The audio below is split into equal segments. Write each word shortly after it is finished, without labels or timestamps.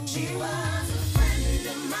She was a friend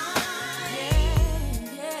of mine.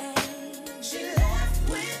 Yeah. She left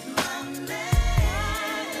with my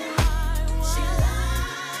man. She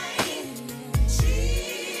lied.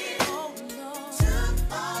 She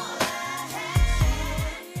took all I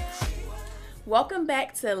had. Welcome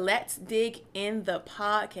back to Let's Dig in the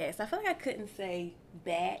Podcast. I feel like I couldn't say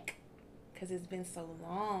back because it's been so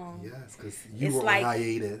long. Yes, because you were on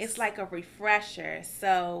hiatus. It's like a refresher.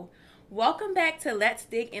 So, welcome back to Let's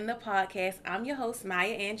Dig in the Podcast. I'm your host,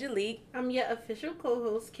 Maya Angelique. I'm your official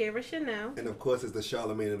co-host, Kara Chanel. And of course, it's the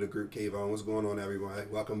Charlamagne of the group, Kayvon. What's going on, everyone?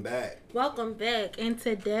 Welcome back. Welcome back. And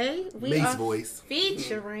today we May's are voice.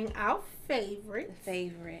 featuring our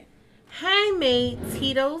favorite. Handmade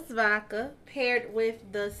Tito's Vodka paired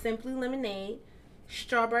with the Simply Lemonade,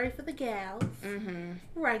 strawberry for the gals,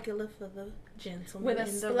 regular for the gentlemen. with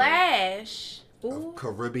a splash. Of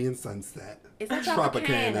Caribbean sunset. It's a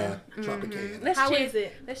Tropicana. Tropicana. Tropicana. How is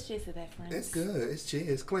it? Let's cheers to that, friends. It's good. It's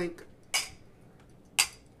cheers. Clink.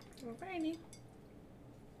 Alrighty.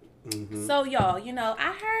 So, y'all,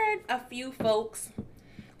 I heard a few folks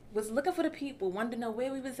was looking for the people, wanted to know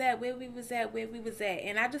where we was at.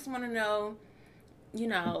 And I just want to know,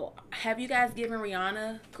 have you guys given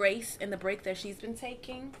Rihanna grace in the break that she's been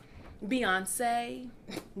taking? Beyonce,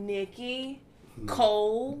 Nicki,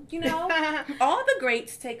 Cole, all the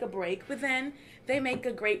greats take a break, but then they make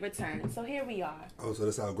a great return. So here we are. Oh, so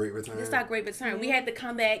that's our great return? This is our great return. We had to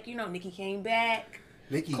come back. Nicki came back.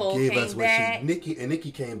 Nicki Cole gave came us what back.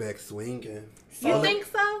 Nicki came back swinging. You think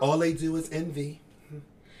so? All they do is envy.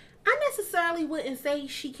 I necessarily wouldn't say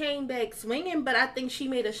she came back swinging, but I think she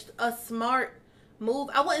made a smart move.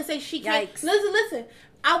 I wouldn't say she came. Yikes. Listen.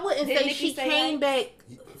 I wouldn't Did say Nicki she say came yikes? back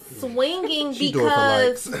swinging She do it for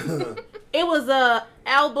because likes. it was a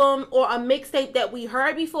album or a mixtape that we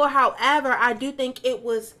heard before. However, I do think it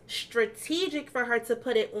was strategic for her to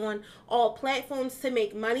put it on all platforms to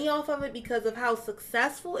make money off of it because of how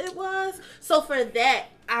successful it was. So for that,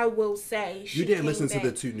 I will say she You didn't came listen back.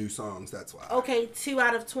 to the 2 new songs, that's why. Okay, 2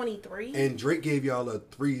 out of 23. And Drake gave y'all a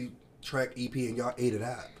 3-track EP and y'all ate it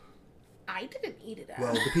up. I didn't eat it out.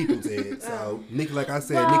 Well, the people did. So, Nicki, like I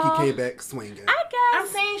said, Well, Nicki came back swinging. I guess. I'm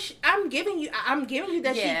saying I'm giving you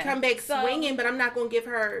that Yeah. she come back So- swinging, but I'm not gonna give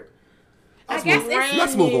her. Let's guess move- it's-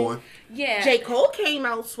 Let's move on. Yeah. J. Cole came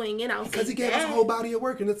out swinging. Because he gave us a whole body of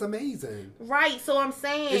work and it's amazing. Right, so I'm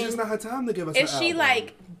saying. It's just not her time to give us Is an she album.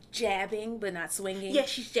 like jabbing but not swinging? Yeah,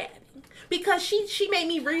 she's jabbing. Because she made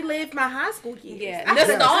me relive my high school years. Yeah. I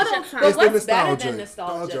said it all Nostalgia. the time. But It's the what's better nostalgia. than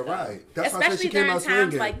nostalgia, though? Right. That's why I said Especially she came during out times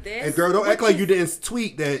swinging. like this. And girl, don't act like you didn't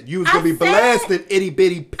tweet that you was going to be I said- blasting itty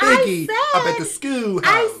bitty piggy up at the schoolhouse.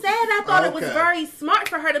 I said I thought it was Okay. very smart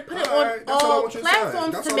for her to put it All on right, that's all I all want you to say.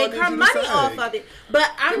 platforms That's to all I make need her you to money say. off of it.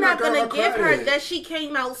 But I'm Give not my girl gonna her give her credit. that she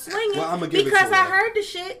came out swinging Well, I'ma give it because to I her. heard the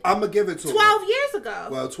shit I'm going to give it to her. 12 years ago.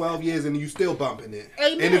 Well, 12 years and you still bumping it.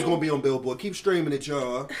 Amen. And it's going to be on Billboard. Keep streaming it,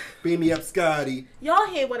 y'all. Beam me up, Scotty. Y'all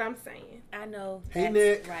hear what I'm saying? I know. Hey, that's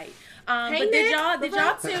Nick. Right. Hey, But Nick. did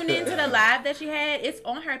y'all tune into the live that she had? It's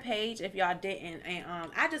on her page if y'all didn't. And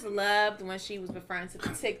I just loved when she was referring to the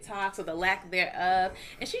TikToks or the lack thereof.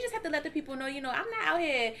 And she just had to let the people know, I'm not out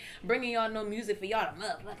here bringing y'all no music for y'all to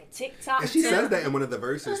motherfucking TikTok. And she to. says that in one of the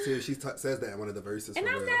verses, too. She says that in one of the verses. And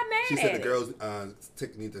for I'm real. not mad She said at the it.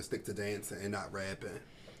 girls need to stick to dancing and not rapping.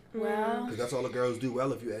 Well, Because that's all the girls do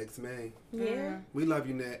well, if you ask me. Yeah. We love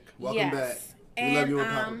you, Nick. Welcome Yes. back. We And, love you on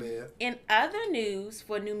Papa Bear. in other news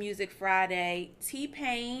for New Music Friday,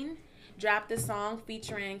 T-Pain dropped a song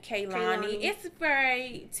featuring Kaylani. Kehlani. It's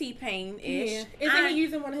very T-Pain-ish. Yeah. Isn't he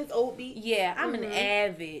using one of his old beats? Yeah, I'm an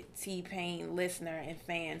avid T-Pain listener and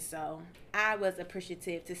fan, so I was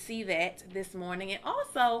appreciative to see that this morning. And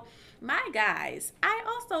also, my guys, I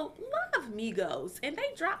also love Migos, and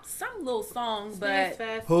they dropped some little songs, but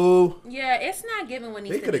Fast. Who? yeah, it's not giving what They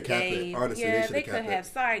needs to coulda be kept it. gave. Honestly, they yeah, shoulda they kept could it. have.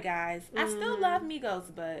 Sorry, guys. I still love Migos,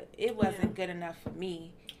 but it wasn't good enough for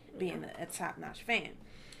me being a top-notch fan.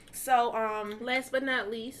 So, Last but not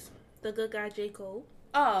least, the good guy J. Cole.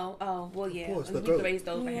 well, yeah, course, the you GOAT. grazed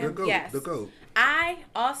over Yeah. him. The GOAT. Yes, The GOAT. I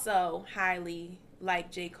also highly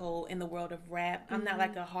like J. Cole in the world of rap. I'm not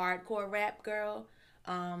like a hardcore rap girl.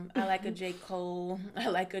 I like a J. Cole. I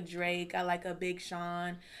like a Drake. I like a Big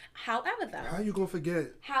Sean. However, How though, you going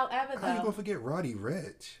to forget Roddy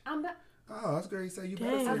Ricch? I'm not, Oh, that's great. Say you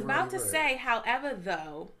better Dang. say I was about Roddy to Ricch. say, however,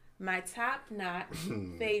 though, my top-notch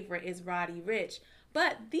favorite is Roddy Ricch.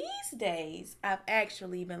 But these days, I've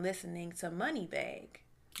actually been listening to Moneybag.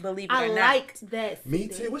 Believe it or not. liked that. Me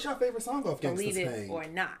CD. too. What's your favorite song off Gangsta's Believe it Pain? or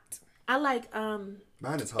not. I like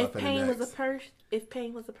Mine is hard If for the pain next. was a person. If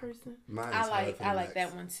pain was a person. Mine is I hard like for the I like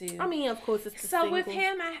next. that one too. I mean, of course, it's the So with single.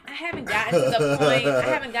 him, I haven't gotten to the point. I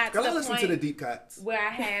haven't got to Girl, I the listen point to the deep cuts. where I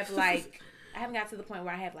have like. I haven't got to the point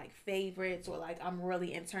where I have like favorites or like I'm really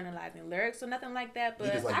internalizing lyrics or nothing like that.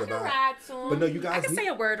 But just like I the can vibe. ride to him. But no, you guys I can need- say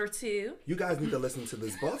a word or two. You guys need to listen to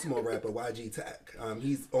this Baltimore rapper YG Tech.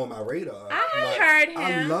 He's on my radar. I have heard him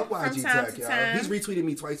I love from YG time Tech, to y'all. time. He's retweeted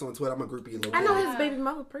me twice on Twitter. I'm a groupie. A little I know bit. his baby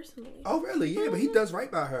mother personally. Oh really? Yeah, but he does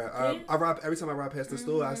right by her. Yeah. I ride every time I ride past the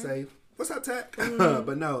store. I say, "What's up, Tech?"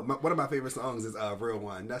 But no, one of my favorite songs is "Real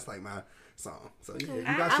One." That's like my song. So yeah, you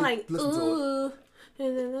guys I should like listen to it. ooh.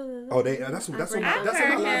 Oh, that's on my I've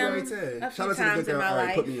library heard him too. a Shout few out to the times good girl. in my All right,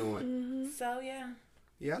 life. put me on. So yeah,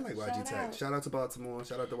 Yeah, I like YG Shout Tech. out. Shout out to Baltimore.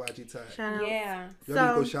 Shout out to YG Tech. Shout out. yeah. Y'all need to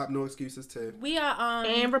go So, shop No Excuses too. We are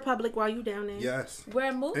and Republic while you down there. Yes.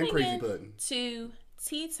 we're moving Crazy Pudding. into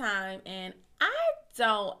tea time, and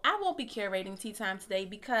I won't be curating tea time today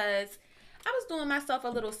because I was doing myself a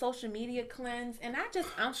little social media cleanse, and I just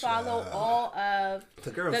unfollowed Child. all of The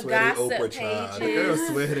girl the swear they gossip Oprah child. The pages. girl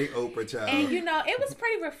swear they Oprah child. And you know, it was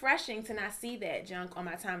pretty refreshing to not see that junk on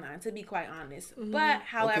my timeline, to be quite honest. But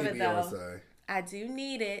however, okay, though, Beyonce. I do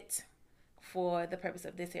need it for the purpose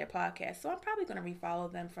of this here podcast. So I'm probably going to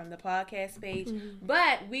refollow them from the podcast page.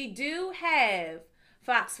 But we do have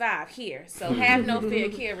Fox 5 here. So have no fear,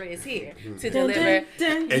 Kira is here to deliver.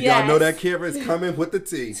 And Yes. y'all know that Kira is coming with the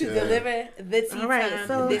tea. To child. deliver the tea All right, time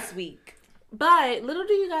so- this week. But little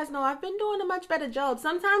do you guys know, I've been doing a much better job.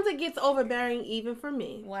 Sometimes it gets overbearing even for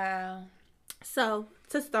me. Wow. So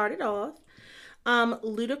to start it off,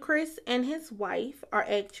 Ludacris and his wife are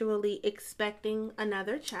actually expecting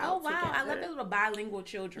another Oh, child. wow. I love together. the little bilingual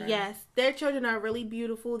children. Yes, their children are really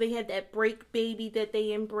beautiful. They had that break baby that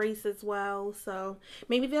they embrace as well. So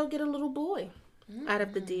maybe they'll get a little boy out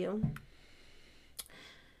of the deal.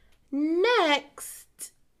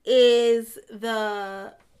 Next is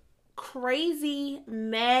the crazy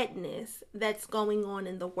madness that's going on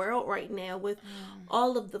in the world right now with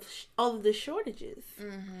all of the shortages.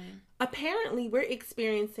 Apparently, we're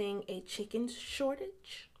experiencing a chicken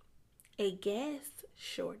shortage, a gas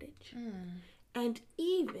shortage, and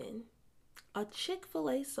even a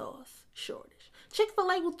Chick-fil-A sauce shortage.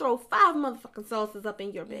 Chick-fil-A will throw 5 motherfucking sauces up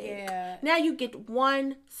in your bag. Yeah. Now you get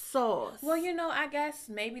one sauce. Well, you know, I guess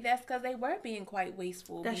maybe that's because they were being quite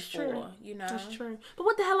wasteful That's before, true. you know. That's true. But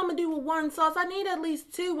what the hell I'm gonna do with one sauce? I need at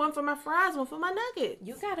least 2. One for my fries, one for my nuggets.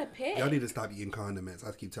 You gotta pick. Y'all need to stop eating condiments.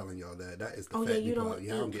 I keep telling y'all that. That is the Oh, yeah, fattening you don't part.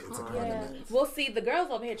 Y'all don't eat get into condiments. condiments. Well, see, the girls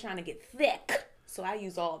over here trying to get thick, so I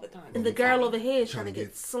use all the condiments. And the girl over here is trying to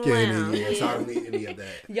get skinny. slammed. Yeah, so I don't need any of that.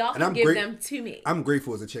 Y'all And can I'm give great- them to me. I'm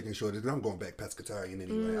grateful as a chicken shortage, and I'm going back pescatarian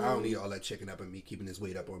anyway. I don't need all that chicken up in me, keeping this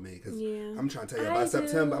weight up on me. Because Yeah. I'm trying to tell you, I by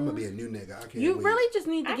September, do. I'm going to be a new nigga. I can't You wait. really just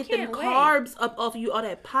need to I get them can't wait. carbs up off you, all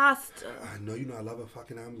that pasta. I know, you know, I love a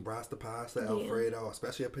fucking Rasta pasta, Alfredo,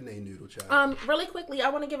 especially a penne noodle, child. Really quickly, I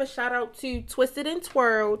want to give a shout out to Twisted and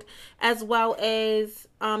Twirled, as well as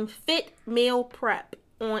Fit Meal Prep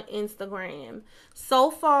on Instagram.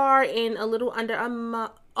 So far, in a little under a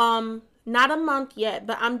month, not a month yet,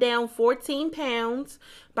 but I'm down 14 pounds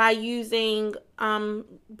by using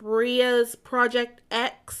Bria's Project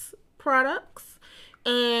X products.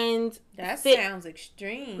 And That Fit- sounds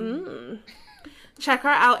extreme. check her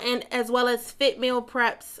out, and as well as Fit Meal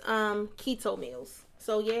Prep's keto meals.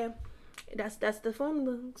 So yeah, that's the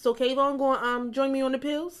formula. So Kayvon going join me on the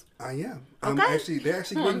pills. I am. Okay. Actually, they're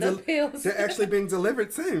On the pills. they're actually being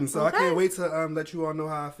delivered soon. So Okay. I can't wait to let you all know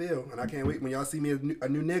how I feel, and I can't wait when y'all see me a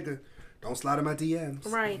new nigga. Don't slide in my DMs.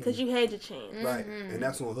 Right, because you had your chance. Right, and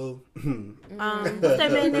that's on who? What's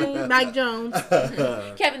that man's name? Mike Jones.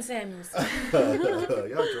 Kevin Samuels.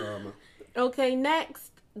 Y'all drama. Okay,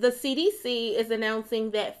 next, the CDC is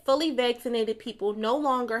announcing that fully vaccinated people no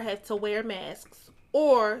longer have to wear masks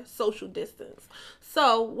or social distance.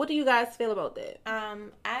 So, what do you guys feel about that?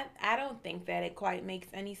 I don't think that it quite makes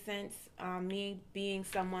any sense. Me being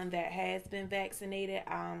someone that has been vaccinated,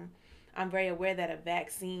 I'm very aware that a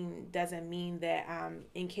vaccine doesn't mean that I'm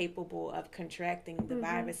incapable of contracting the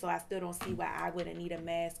virus. So I still don't see why I wouldn't need a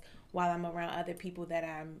mask while I'm around other people that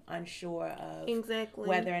I'm unsure of Exactly.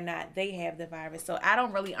 whether or not they have the virus. So I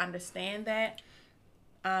don't really understand that.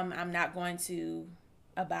 I'm not going to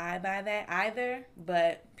abide by that either,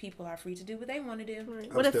 but people are free to do what they want to do. Right.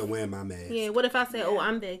 I'm What if, still wearing my mask. yeah, what if I say, oh,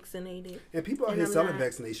 I'm vaccinated? And people out And here I'm selling not.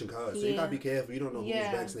 vaccination cards, so you Yeah. gotta be careful. You don't know who's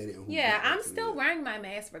Yeah. vaccinated and who's Yeah, not I'm vaccinated. still wearing my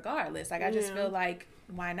mask regardless. Like, I just Yeah. feel like,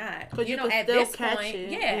 why not? 'Cause you know, can at still this catch point, it,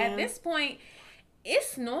 yeah, yeah. at this point,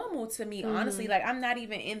 it's normal to me, honestly. Like, I'm not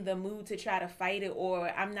even in the mood to try to fight it, or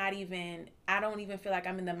I don't even feel like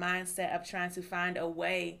I'm in the mindset of trying to find a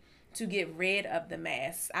way to get rid of the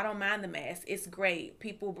mask. I don't mind the mask. It's great.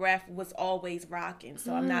 People breath was always rocking,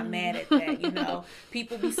 so I'm not mad at that, you know.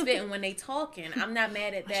 People be spitting when they talking. I'm not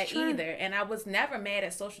mad at that either. And I was never mad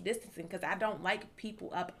at social distancing because I don't like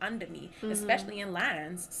people up under me, especially in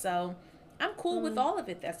lines. So I'm cool with all of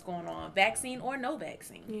it that's going on, vaccine or no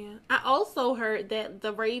vaccine. Yeah. I also heard that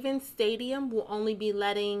the Ravens Stadium will only be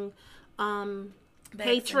letting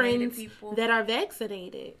patrons people that are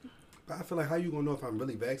vaccinated. I feel like, how you gonna know if I'm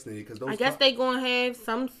really vaccinated? Because I guess they gonna have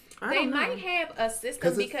some. I They don't know. might have a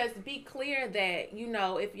system because be clear that, you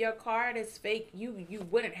know, if your card is fake, you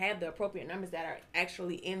wouldn't have the appropriate numbers that are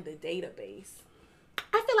actually in the database.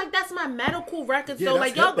 I feel like that's my medical record. Yeah, so that's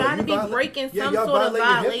like y'all HIPAA. gotta You be breaking yeah, some y'all sort of violating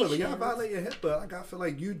HIPAA. violation. Y'all violating HIPAA. Like, I feel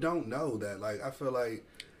like you don't know that. Like, I feel like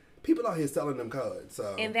people out here selling them cards.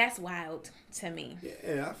 So And that's wild to me.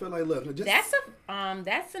 yeah, I feel like, look, just That's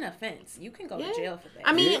an offense. You can go to jail for that.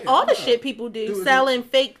 I mean, Yeah, all the yeah. shit people do, Dude, selling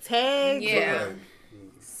fake tags, Yeah. Right.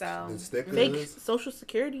 So The stickers. fake social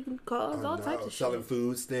security cards, I all know, types of selling shit.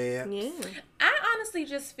 food stamps. Yeah. I honestly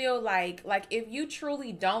just feel like if you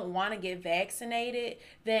truly don't want to get vaccinated,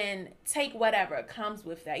 then take whatever comes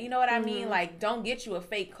with that. You know what I mean? Like, don't get you a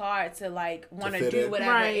fake card to like want to fit do in.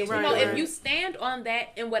 whatever. Right, You right, know, if right. you stand on that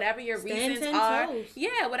and whatever your Stand reasons 10 are, toes.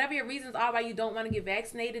 yeah, whatever your reasons are why you don't want to get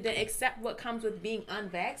vaccinated, then accept what comes with being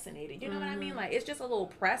unvaccinated. You know what I mean? Like, it's just a little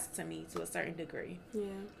pressed to me to a certain degree. Yeah.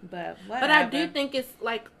 But whatever. But I do think it's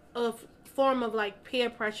like a form of like peer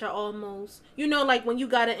pressure almost. You know, like when you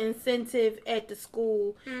got an incentive at the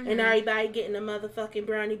school and everybody getting a motherfucking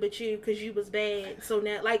brownie but you because you was bad. So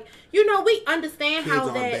now, like, you know, we understand Kids how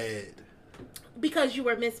on that bad. because you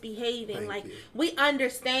were misbehaving. Thank like you. we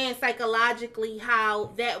understand psychologically how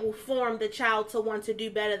that will form the child to want to do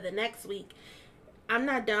better the next week. I'm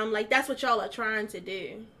not dumb. Like that's what y'all are trying to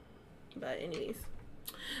do. But anyways.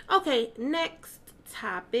 Okay, next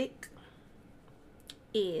topic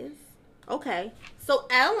is so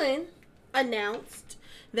Ellen announced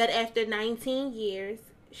that after 19 years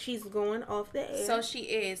she's going off the air. So she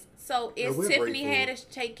is. So is we're Tiffany grateful. Haddish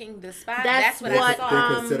taking the spot? That's what They're, I what, saw.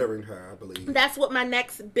 they're considering her, I believe. That's what my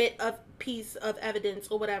next bit of piece of evidence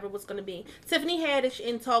or whatever was going to be. Tiffany Haddish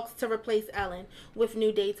in talks to replace Ellen with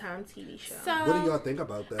new daytime TV show. So What do y'all think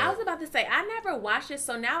about that? I was about to say I never watched it,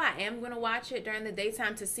 so now I am gonna watch it during the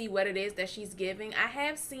daytime to see what it is that she's giving. I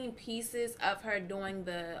have seen pieces of her doing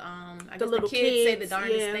the I guess the little kids say the kids,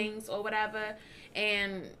 darndest yeah. things or whatever,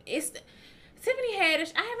 and it's Tiffany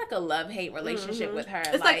Haddish. I have like a love-hate relationship with her.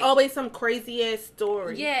 It's like always some crazy ass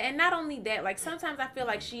story. yeah, and not only that, like sometimes I feel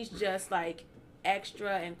like she's just like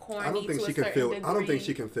extra and corny. I don't think to she a can certain feel. degree. I don't think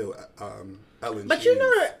she can feel Ellen. But you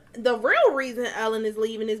know the real reason Ellen is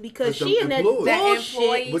leaving is because With them she and that employees. That bullshit.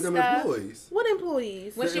 employee with them stuff. employees. What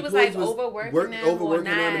employees? When The she was employees like overworking them or overworking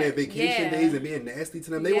them and not. their vacation Yeah. days and being nasty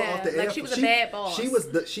to them. They were Yeah, off the like air. she was a bad boss.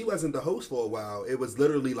 She wasn't the host for a while. It was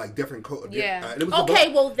literally like different. Yeah. It was the Okay,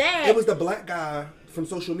 black- well that It was the black guy from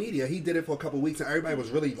social media. He did it for a couple weeks, and everybody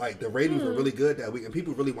was really like the ratings were really good that week, and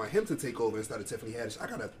people really want him to take over instead of Tiffany Haddish. I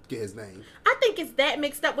gotta get his name. I think it's that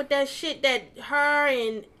mixed up with that shit that her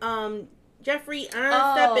and Jeffrey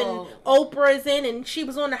Einstein and Oprah's in, and she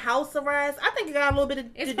was on the House of Arrest. I think it got a little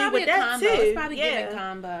bit to It's do probably with a that combo. too. It's probably yeah. giving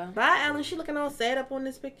combo. Bye, Ellen. She looking all sad up on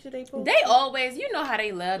this picture they posted. They always, you know how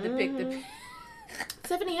they love to pick the.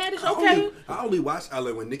 Tiffany Haddish, I okay. only watched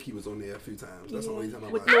Ellen when Nicki was on there a few times. That's the only time I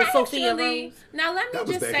With watched. the- it. Sophia Actually, Rose. now let me That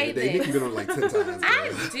was just back say in the day. Nicki this. been on like 10 times.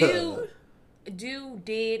 I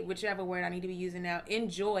did whichever word I need to be using now,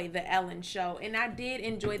 enjoy the Ellen show. And I did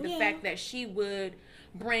enjoy the fact that she would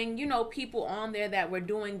bring, you know, people on there that were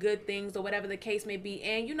doing good things or whatever the case may be,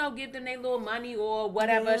 and, you know, give them their little money or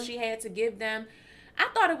whatever she had to give them. I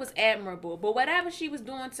thought it was admirable, but whatever she was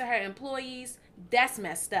doing to her employees, that's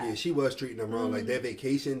messed up. Yeah, she was treating them wrong, like their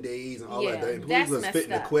vacation days and all Yeah, that. The employees that's was messed fitting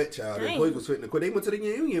to up. quit, child. The Dang. employees was fitting to quit. They went to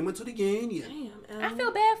the union. Damn, I Ellen.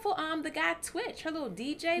 feel bad for the guy Twitch, her little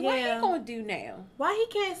DJ. What Yeah. he gonna do now? Why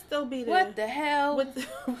he can't still be there? What the hell?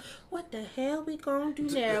 What the hell we gonna do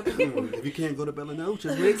now? If you can't go to Bella Noche,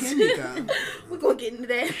 where can you go? We're gonna get into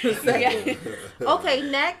that in a second. Okay,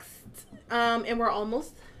 next, and we're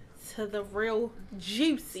almost to the real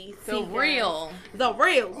juicy, The tea, guys. real. The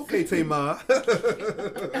real. Okay, Tamar.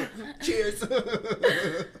 Cheers.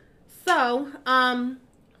 So,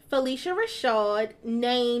 Felicia Rashad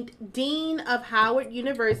named Dean of Howard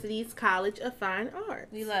University's College of Fine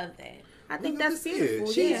Arts. We love that. I think We love that's to see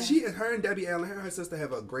it. beautiful. Her and Debbie Allen, her and her sister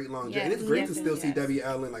have a great longevity. Yes, And it's great yes, to still yes. see Debbie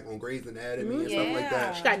Allen like on Grey's Anatomy and stuff like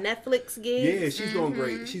that. She got Netflix gigs. Yeah, she's doing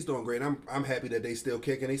great. She's doing great. I'm happy that they still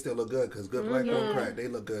kicking. They still look good because Good Black don't crack. They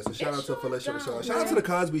look good. So shout out to Felicia Rashad. Shout out to the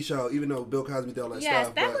Cosby Show, even though Bill Cosby did all that Yes,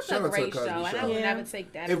 stuff. that but was shout a out to the great show. Cosby And I Show. would never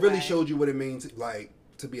take that It away. really showed you what it means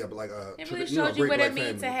to be a It really great showed you what it black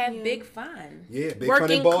means to family. have big fun. Yeah, big Working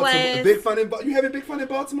fun in Baltimore. class. Big fun in You having big fun in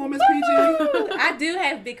Baltimore, Miss PG? I do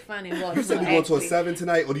have big fun in Baltimore. You said we going to a actually. 7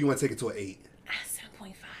 tonight, or do you want to take it to an 8?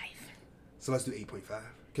 7.5. So let's do 8.5.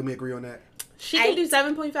 Can we agree on that? She can do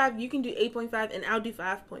 7.5. You can do 8.5, and I'll do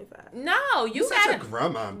 5.5. No, you You're such gotta. a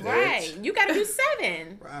grandma, bitch. Right, you gotta do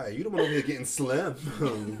 7. Right, you don't want over here getting slim.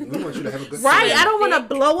 We want you to have a good Right, time. I don't want to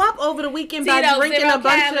blow up over the weekend by Tito, drinking 0 a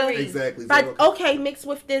bunch calories. of. Exactly. But zero- okay, mixed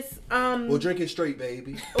with this. We'll drink it straight,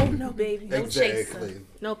 baby. Oh no, baby. No Exactly. chaser.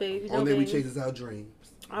 No, baby. No, Only we baby. chase our dreams.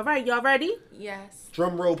 All right, y'all ready? Yes.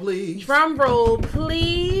 Drum roll, please. Drum roll,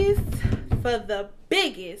 please, for the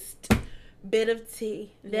biggest bit of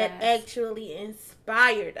tea that Yes. actually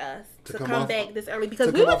inspired us To to come come off- back this early because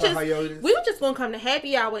to we come were off our just hiatus. we were just gonna come to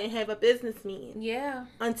happy hour and have a business meeting Yeah.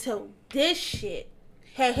 until this shit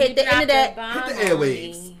had hit the Dropped internet. bomb Hit the on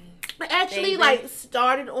airwaves. me. It actually Baby. like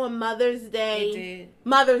started on Mother's It Day, did.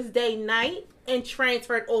 Mother's Day night, and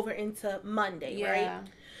transferred over into Monday, Yeah. right?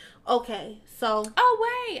 Okay, so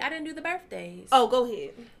Oh wait, I didn't do the birthdays. go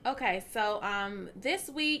ahead. Okay, so this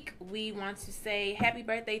week we want to say happy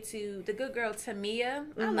birthday to the good girl Tamia.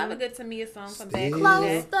 I love a good Tamia song from back in the Still.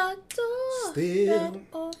 day. Close the door.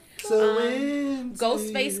 Still. So empty.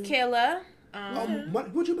 Ghostface Killer.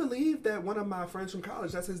 Would you believe that one of my friends from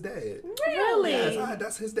college, that's his dad? Really? Yes,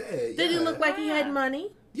 that's his dad. Did he yeah. look like he had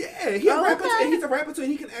money? Yeah, he a Oh, rapper. okay. And he's a rapper too,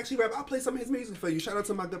 and he can actually rap. I'll play some of his music for you. Shout out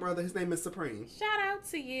to my good brother. His name is Supreme. Shout out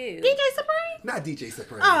to you. DJ Supreme? Not DJ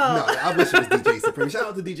Supreme. Oh. No, I wish it was DJ Supreme. Shout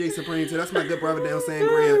out to DJ Supreme too. That's my good brother down San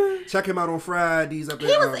Graham. Check him out on Fridays up He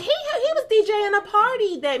there. was DJing a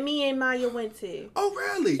party that me and Maya went to. Oh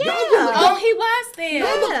really? Yeah. Oh, he was there.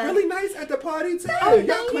 Y'all Yeah. look really nice at the party too. Oh,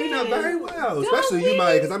 Y'all clean up very well, especially you,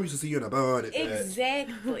 Maya, because I'm used to see you in a bonnet.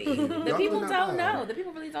 Exactly. The Y'all people clean up don't well. know. The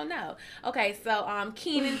people really don't know. Okay, so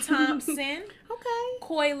Keenan Thompson, Okay.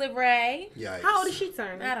 Coy Ray. Yikes. How old is she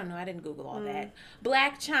turning? I don't know. I didn't Google all that.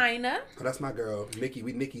 Black China, Oh, that's my girl, Nicki.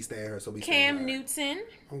 We Nicki stand her, so we stand Cam her. Newton,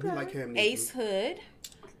 Oh, we like Cam Newton. Ace Hood,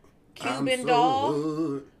 I'm Cuban so Doll,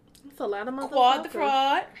 good. That's a lot of motherfuckers. Quad the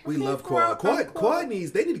Fraud. We Okay, love Quad. Quad. Quad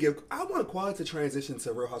needs. They need to give. I want Quad to transition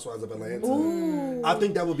to Real Housewives of Atlanta. I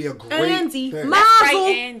think that would be a great Andy. thing. Mazel.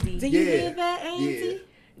 Right, Andy. Do you Yeah. hear that, Andy?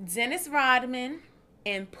 Dennis Rodman,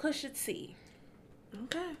 and Pusha T.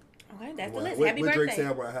 Okay. Okay, that's the What- list. what- Happy what Drake birthday.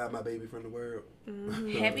 said where I hide my baby from the world.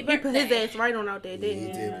 Happy He put his birthday. ass right on out there, Yeah, didn't he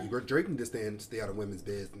he? did. Drake can just stay out of women's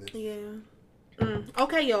business. Yeah.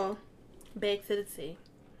 Okay, y'all. Back to the tea.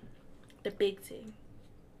 The big T.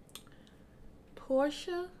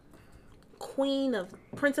 Portia,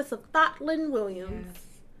 Princess of Thotland Williams.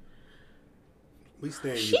 We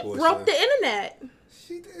stand you, She Portia. broke the internet.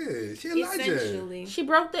 She did. She a legend. Essentially. She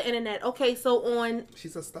broke the internet. Okay, so on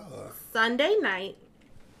She's a star. Sunday night,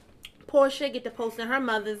 Portia get to posting her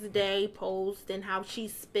Mother's Day post and how she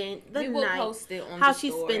spent the We will night. post it on how the she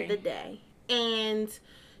story. spent the day. And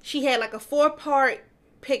she had like a 4-part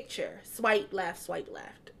picture. Swipe left, swipe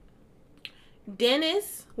left.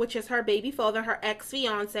 Dennis, which is her baby father, her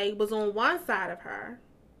ex-fiance, was on one side of her.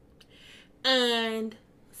 And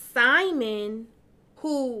Simon,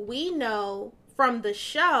 who we know from the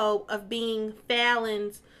show of being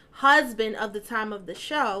Fallon's husband of the time of the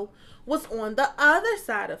show, was on the other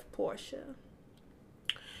side of Portia.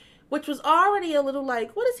 Which was already a little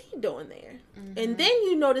like, what is he doing there? And then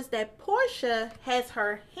you notice that Portia has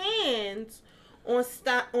her hands on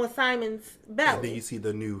Simon's belly. And then you see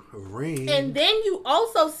the new ring. And then you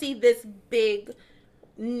also see this big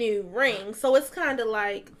new ring. So it's kind of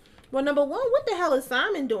like, well, number one, what the hell is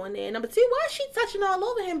Simon doing there? Number two, why is she touching all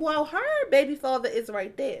over him while her baby father is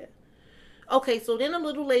right there? Okay, so then a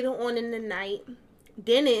little later on in the night,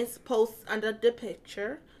 Dennis posts under the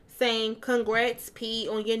picture saying, "Congrats, P,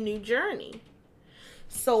 on your new journey."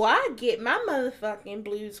 So I get my motherfucking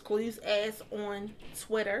Blues Clues ass on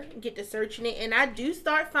Twitter, get to searching it, and I do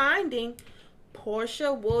start finding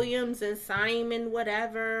Portia Williams and Simon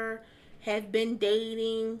whatever have been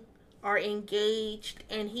dating, are engaged,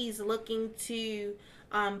 and he's looking to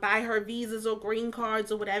buy her visas or green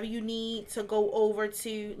cards or whatever you need to go over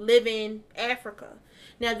to live in Africa.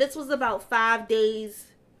 Now, this was about 5 days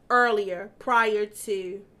earlier, prior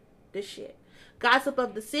to the shit. Gossip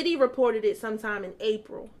of the City reported it sometime in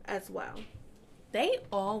April as well. They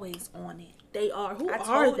always on it. They are. Who I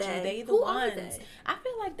are told they? you, they the Who ones. are they? I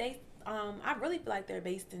feel like they I really feel like they're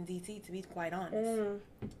based in DC, to be quite honest.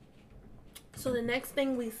 So the next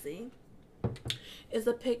thing we see is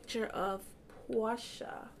a picture of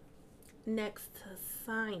Portia next to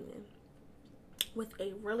Simon with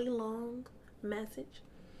a really long message.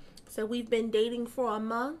 So we've been dating for a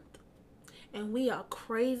month and we are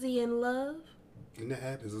crazy in love. And that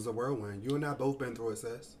happens. It's a whirlwind. You and I both been through it,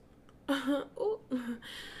 sis. Ooh.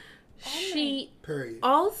 She Period.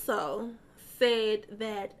 also said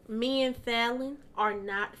that me and Fallon are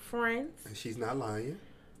not friends. And she's not lying.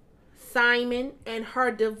 Simon and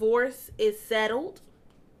her divorce is settled.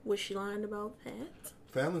 Was she lying about that?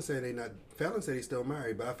 Fallon said they not. Fallon said he's still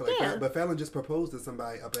married, but I feel like. Yeah. But Fallon just proposed to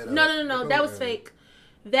somebody up at. No. That was fake.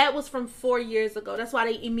 That was from 4 years ago. That's why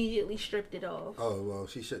they immediately stripped it off. Oh well,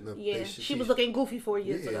 she shouldn't have. Yeah, she was looking goofy 4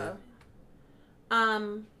 years ago.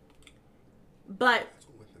 But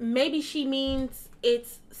maybe she means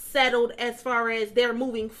it's settled as far as they're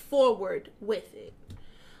moving forward with it.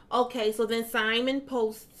 Okay, so then Simon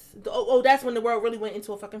posts. Oh, that's when the world really went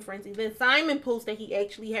into a fucking frenzy. Then Simon posts that he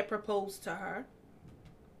actually had proposed to her.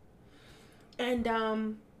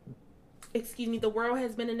 And, excuse me, the world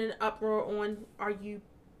has been in an uproar on, are you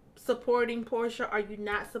supporting Portia? Are you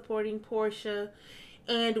not supporting Portia?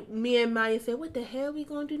 And me and Maya said, what the hell we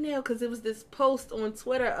gonna do now? Because it was this post on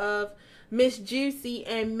Twitter of Miss Juicy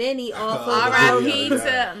and Minnie off of R.I.P.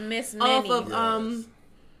 to Miss Minnie. off of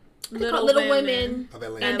Little Little Women.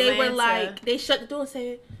 Women. And they were like, they shut the door and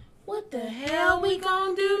said, what the hell we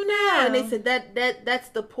gonna do now? And they said that's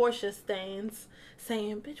the Portia stands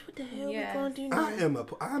saying, bitch, what the hell we gonna do now?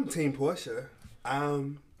 I'm Team Portia.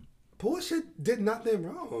 Portia did nothing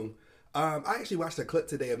wrong. I actually watched a clip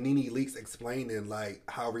today of Nene Leakes explaining like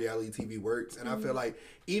how reality TV works, and I feel like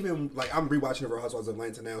even like I'm rewatching the Real Housewives of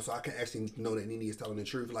Atlanta now, so I can actually know that Nene is telling the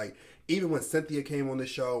truth. Like even when Cynthia came on the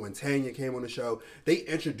show and Tanya came on the show, they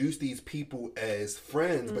introduced these people as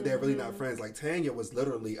friends, but they're really not friends. Like Tanya was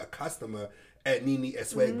literally a customer at Nene at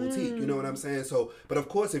Swag Boutique, you know what I'm saying? So, but of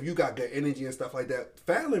course, if you got good energy and stuff like that,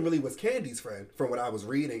 Fallon really was Candy's friend from what I was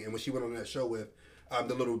reading, and when she went on that show with.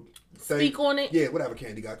 The little thing. Speak on it. Yeah, whatever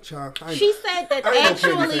Candy got. Child, she said that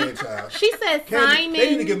actually. She said Simon.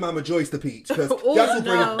 They need to give Mama Joyce the peach because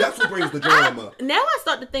that's what brings the drama. Now I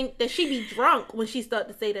start to think that she be drunk when she start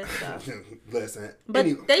to say that stuff. Listen, but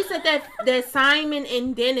they said that Simon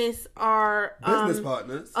and Dennis are business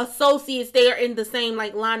partners, associates. They are in the same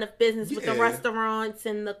like line of business with the restaurants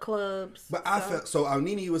and the clubs. But I felt so.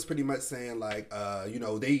 Nene was pretty much saying like, you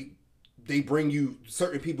know, they bring you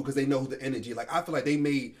certain people because they know the energy. Like I feel like they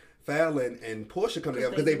made Fallon and Portia come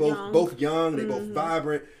together because they both young, they both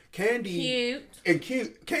vibrant. Candy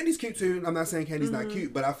cute. Candy's cute too. I'm not saying Candy's not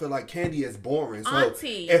cute, but I feel like Candy is boring. So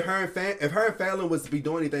Auntie. if her and Fallon was to be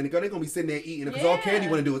doing anything, they're gonna be sitting there eating because all Candy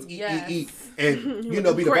want to do is eat, and you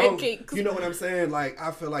know be the bone. You know what I'm saying? Like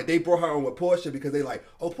I feel like they brought her on with Portia because they like,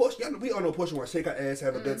 oh Portia, we all know Portia want to shake her ass,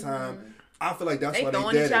 have a good time. I feel like that's why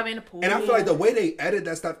they did it. In the pool. And I feel like the way they edit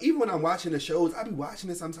that stuff, even when I'm watching the shows, I be watching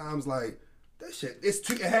it sometimes like, that shit,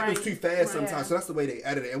 it happens too fast sometimes. So that's the way they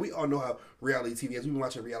edit it. And we all know how reality TV is. We've been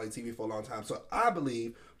watching reality TV for a long time. So I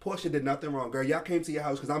believe Portia did nothing wrong. Girl, y'all came to your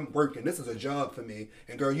house because I'm working. This is a job for me.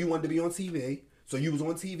 And girl, you wanted to be on TV. So you was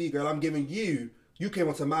on TV, girl. I'm giving you came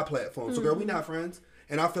onto my platform. So girl, we not friends.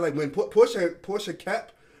 And I feel like when Portia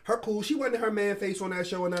kept her cool. She wasn't her man face on that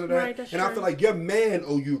show and none of that. Right, and I feel like your man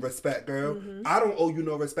owe you respect, girl. I don't owe you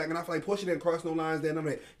no respect. And I feel like Portia didn't cross no lines there. And I'm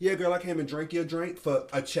like, yeah, girl, I came and drank your drink for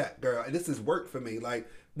a check, girl. And this is work for me. Like,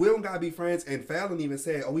 we don't gotta be friends. And Fallon even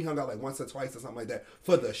said, oh, we hung out like once or twice or something like that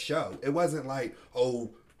for the show. It wasn't like,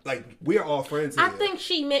 oh, like we're all friends here. I think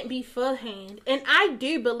she meant beforehand. And I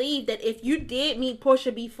do believe that if you did meet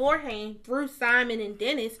Portia beforehand through Simon and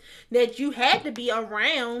Dennis, that you had to be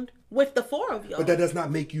around with the four of y'all. But that does not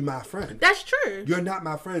make you my friend. That's true. You're not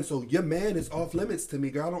my friend, so your man is off limits to me,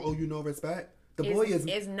 girl. I don't owe you no respect. The boy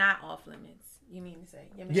is not off limits. You mean to say?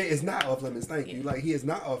 Yeah, it's not off limits. Thank you. Like he is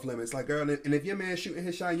not off limits. Like girl, and if your man shooting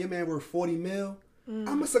his shot, your man worth $40 million.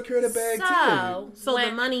 I'ma secure the bag too. So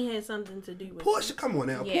the money has something to do with Portia. Come on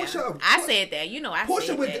now, Portia. I said that. You know, I Portia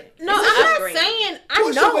said with that. No, I'm not saying.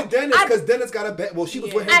 Portia with Dennis because Dennis got a bag. Well, she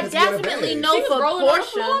was with him because he had a bag. I definitely know she was for rolling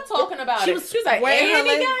Portia on the floor talking about she it. was She was like, wearing and her he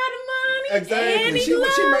leg- got the money. Exactly.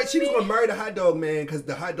 And She was gonna marry the hot dog man because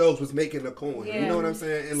the hot dogs was making the coin. Yeah. You know what I'm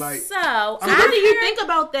saying? And like, so what do you think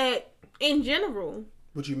about that in general?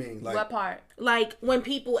 What you mean? Like what part? Like when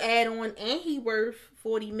people add on and he worth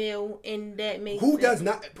 $40 million and that makes who sense. does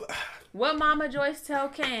not? What Mama Joyce tell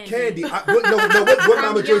Candy? Candy. What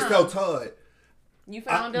Mama Joyce tell Todd? You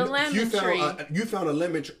found a lemon tree. You found a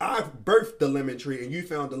lemon tree. I birthed the lemon tree, and you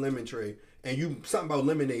found the lemon tree. and you something about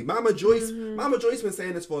lemonade. Mama Joyce been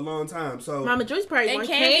saying this for a long time. So Mama Joyce probably And want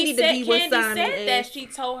Candy Candy to be with Candy Simon. said that she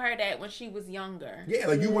told her that when she was younger. yeah,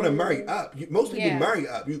 like you want to marry up. Most people Yeah. marry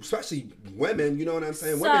up, especially women. You know what I'm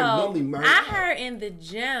saying? So Women normally marry I up. heard in the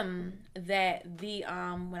gym that the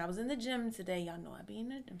when I was in the gym today, y'all know I be in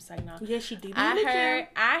the gym. So you know, Yeah, she do. I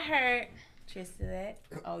heard. Cheers to that.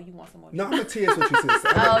 Oh, you want some more? No, I'm gonna tears what you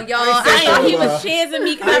said. Oh, y'all, I ain't I say know he you was cheersing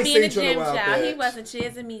me because I I ain't be in the seen you in a gym, while, child. He bitch. wasn't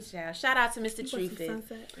cheersing me, child. Shout out to Mr. Truthful.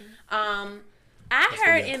 I That's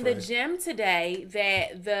heard the in next the gym today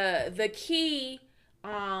that the key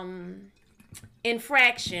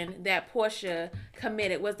infraction that Portia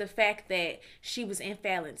committed was the fact that she was in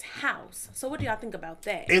Fallon's house. So what do y'all think about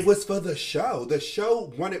that? It was for the show. The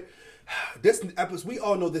show wanted this episode. We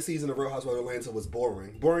all know this season of Real Housewives of Atlanta was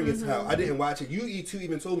boring. Boring as hell. I didn't watch it. You two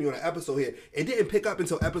even told me on an episode here. It didn't pick up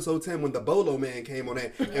until episode 10 when the Bolo man came on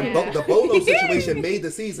that. And the Bolo situation made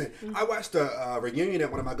the season. I watched a reunion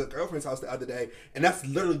at one of my good girlfriend's house the other day, and that's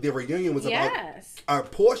literally the reunion was Yes.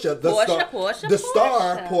 about Portia, the Portia.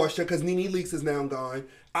 star Portia, because Nene Leakes is now gone.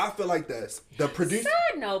 I feel like this. The producer.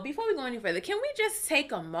 Side note, before we go any further, can we just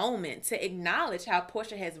take a moment to acknowledge how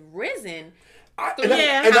Portia has risen? And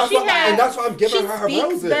that's why I'm giving her speaks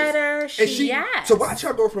roses. better. And she Yes. to watch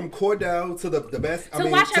her go from Cordell to the best. To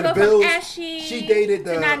watch her to the go Bills. from Ashy She dated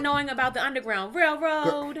the to not knowing about the Underground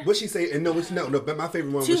Railroad. What she say? And no, but my favorite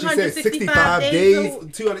one was she said 265 65 days.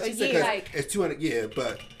 days. 200. She said 'cause like- it's 200. Yeah,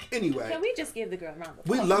 but anyway. Can we just give the girl a round of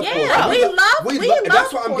We applause? love Yeah, Portia. we love and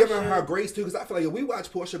that's why I'm Portia. giving her grace too, because I feel like we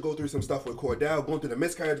watched Portia go through some stuff with Cordell, going through the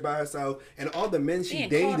miscarriage by herself, and all the men she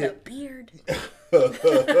Being called a dated. beard.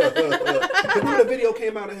 Because when the video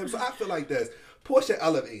came out of him, so I feel like this. Portia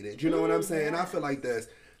elevated, you know what I'm saying? I feel like this.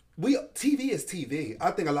 TV is TV.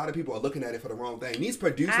 I think a lot of people are looking at it for the wrong thing. These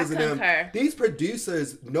producers these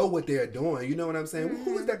producers know what they're doing. You know what I'm saying?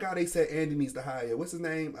 Who is that guy they said Andy needs to hire? What's his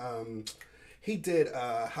name? He did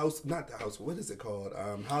not the house. What is it called?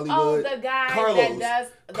 Hollywood. Oh, the guy that does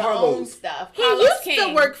the own stuff. He Carlos used King.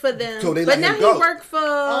 to work for them, So they but let now him go. he work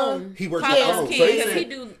for. He works Carlos for own. King, So he because said- he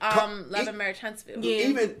do Love and Marriage Huntsville. Yeah.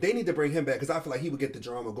 Even they need to bring him back because I feel like he would get the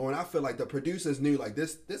drama going. I feel like the producers knew like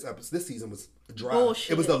this season was dry.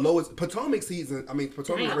 Bullshit. It was the lowest Potomac season. I mean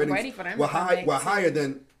Potomac Damn, ratings ready for them were to come high, back were too. higher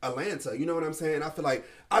than Atlanta. You know what I'm saying?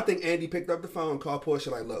 I think Andy picked up the phone, called Portia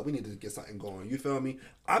like, look, we need to get something going. You feel me?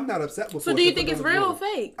 I'm not upset with. So Portia do you for think it's going real or through.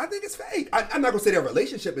 fake? I think it's fake. I'm not gonna say their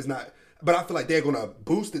relationship is not, but I feel like they're gonna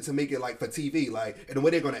boost it to make it like for TV, like, and the way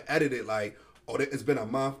they're gonna edit it, like, oh, it's been a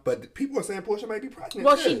month, but people are saying Portia might be pregnant.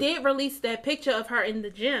 Well, too. she did release that picture of her in the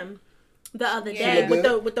gym the other Yeah.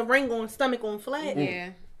 day with the ring on, stomach on flat.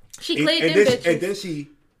 Yeah. She And- cleared and them then, bitches. and then she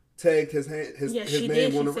tagged his Yeah, she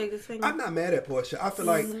name did. on She the. tagged his finger. I'm not mad at Portia. I feel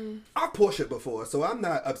like I've Portia before, so I'm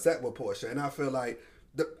not upset with Portia, and I feel like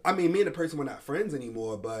me and the person were not friends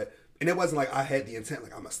anymore, but. And it wasn't like I had the intent,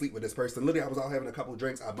 like I'm gonna sleep with this person. Literally, I was out having a couple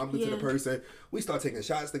drinks. I bumped into the person. We started taking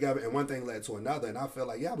shots together, and one thing led to another. And I feel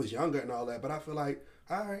like, I was younger and all that, but I feel like,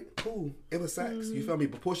 all right, cool. It was sex. You feel me?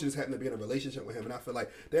 But Portia just happened to be in a relationship with him, and I feel like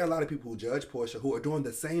there are a lot of people who judge Portia who are doing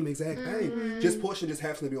the same exact thing. Just Portia just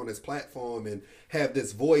happens to be on this platform and have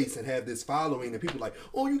this voice and have this following, and people are like,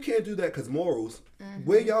 oh, you can't do that because morals.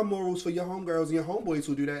 Where y'all morals for your homegirls and your homeboys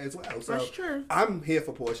who do that as well? So That's true. I'm here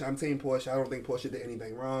for Portia. I'm team Portia. I don't think Portia did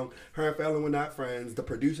anything wrong. Her and Fallon were not friends. The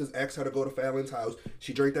producers asked her to go to Fallon's house.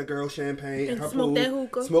 She drank that girl champagne And in her smoked pool. that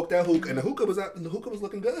hookah. Smoked that hookah, and the hookah was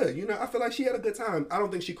looking good. You know, I feel like she had a good time. I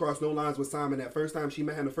don't think she crossed no lines with Simon that first time she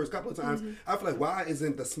met him. The first couple of times, I feel like why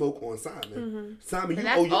isn't the smoke on Simon? Simon, you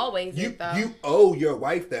that's owe always it, though. you owe your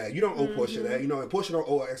wife that. You don't owe Portia that. You know, and Portia don't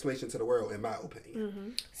owe an explanation to the world, in my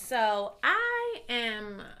opinion. So I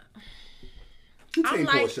am. You I'm team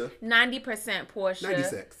like Portia. 90% Portia.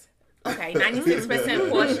 96. Okay, 96%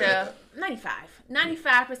 Portia.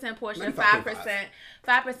 95% Portia. 5%.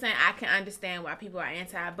 5% I can understand why people are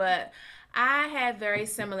anti, but I have very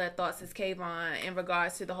similar thoughts as Kayvon in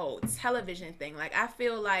regards to the whole television thing. Like, I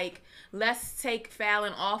feel like let's take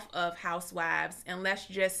Fallon off of Housewives and let's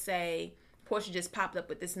just say Portia just popped up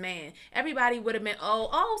with this man. Everybody would have been, so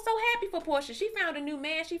happy for Portia. She found a new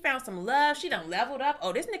man. She found some love. She done leveled up.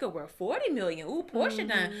 Oh, this nigga worth $40 million. Ooh, Portia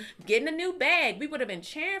done getting a new bag. We would have been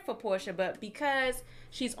cheering for Portia, but because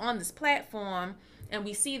she's on this platform and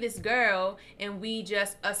we see this girl and we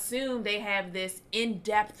just assume they have this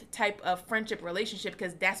in-depth type of friendship relationship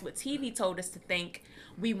because that's what TV told us to think.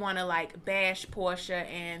 We want to like bash Portia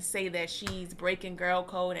and say that she's breaking girl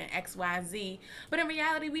code and XYZ. But in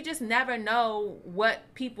reality, we just never know what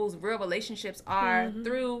people's real relationships are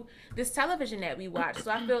through this television that we watch.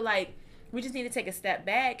 So I feel like we just need to take a step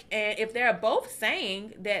back. And if they're both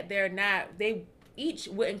saying that they're not, they each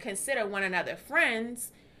wouldn't consider one another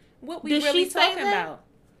friends, what we Did really she say talking that? about?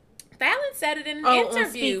 Fallon said it in an On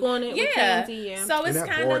interview. Speak On It with Candy, yeah. So And it's that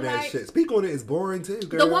kind boring of ass like shit. Speak On It is boring too,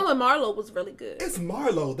 girl. The one with Marlo was really good. It's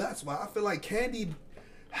Marlo. That's why I feel like Candy.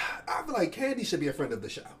 I feel like Candy should be a friend of the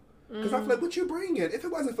show. Because I feel like, what you bringing? If it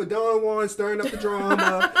wasn't for Don Juan stirring up the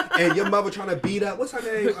drama and your mother trying to beat up, what's her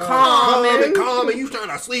name? Carmen. You trying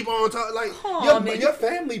to sleep on top. Like, your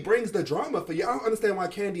family brings the drama for you. I don't understand why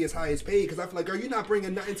Candy is highest paid. Because I feel like, girl, you're not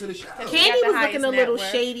bringing nothing to the show. Candy was highest looking a net little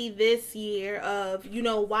worth. shady this year of,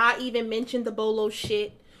 why even mention the Bolo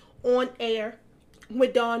shit on air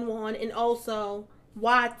with Don Juan, and also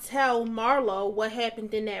why tell Marlo what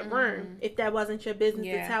happened in that room if that wasn't your business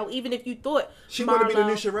to tell, even if you thought She Marlo, want to be the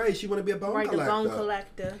new Sheree. She want to be a bone right, collector. the bone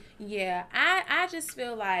collector. Yeah, I just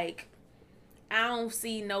feel like I don't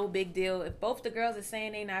see no big deal. If both the girls are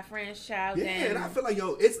saying they not friends, child, Yeah, then and I feel like,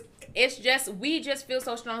 it's just, we just feel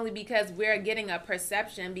so strongly because we're getting a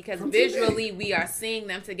perception, because From visually TV. we are seeing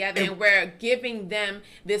them together and we're giving them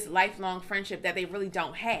this lifelong friendship that they really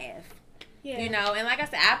don't have. Yeah. And like I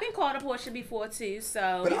said, I've been called a Portia before too,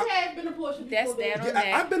 so But You have been a portion that's before, that baby. on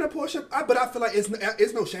that. I've been a Portia, but I feel like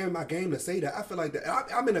it's no shame in my game to say that. I feel like that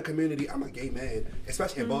I'm in a community. I'm a gay man,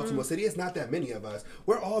 especially in Baltimore City. It's not that many of us.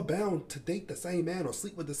 We're all bound to date the same man or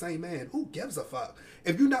sleep with the same man. Who gives a fuck?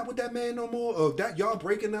 If you're not with that man no more, or that y'all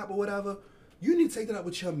breaking up or whatever, you need to take that up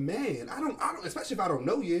with your man. I don't, especially if I don't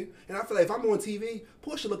know you. And I feel like if I'm on TV,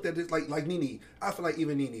 Portia looked at this like Nene. I feel like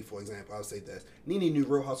even Nene, for example, I'll say this. Nene knew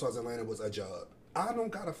Real Housewives of Atlanta was a job. I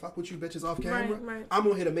don't gotta fuck with you bitches off camera. Right. I'm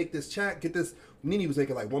on here to make this check, get this. Nene was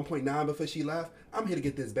making like 1.9 before she left. I'm here to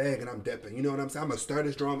get this bag and I'm dipping. You know what I'm saying? I'm gonna stir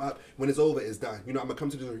this drama up. When it's over, it's done. I'm gonna come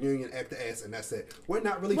to this reunion, act the ass, and that's it. We're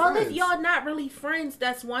not really Well, friends. if y'all not really friends,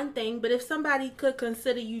 that's one thing. But if somebody could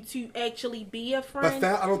consider you to actually be a friend,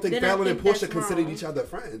 But I don't think then I Fallon and think Portia that's considered wrong. each other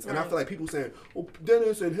friends. And I Right. feel like people saying, "Oh,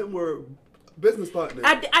 Dennis and him were business partners."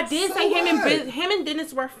 I did So say what? him and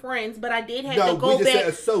Dennis were friends, but I did have No, to go we just back.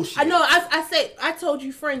 said associates. I know. I said I told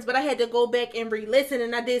you friends, but I had to go back and re-listen,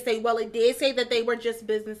 and I did say, well, it did say that they were just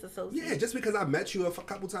business associates. Yeah, just because I met you a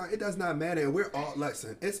couple times, it does not matter. And we're all,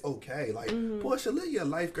 listen, it's okay. Like, Portia, live your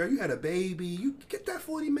life, girl. You had a baby. You get that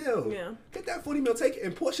 40 mil. Yeah. Get that 40 mil. Take it.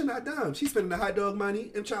 And Portia not dumb. She's spending the hot dog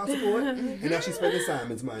money and child support. And now she's spending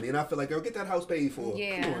Simon's money. And I feel like, girl, get that house paid for.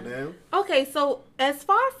 Yeah. Come on now. Okay, so as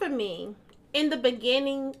far for me, in the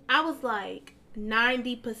beginning, I was like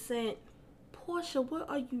 90% Portia, what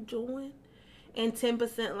are you doing? And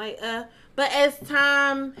 10% like, But as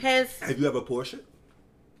time has, Have you ever Portia?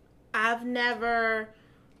 I've never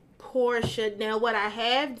Portia. Now, what I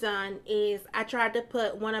have done is I tried to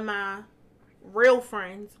put one of my real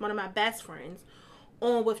friends, one of my best friends,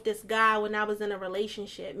 on with this guy when I was in a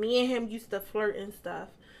relationship. Me and him used to flirt and stuff.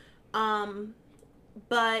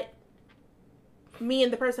 But me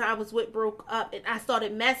and the person I was with broke up, and I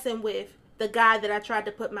started messing with the guy that I tried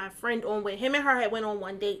to put my friend on with. Him and her had went on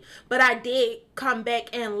one date, but I did come back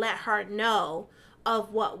and let her know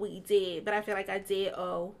of what we did. But I feel like I did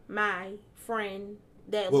owe my friend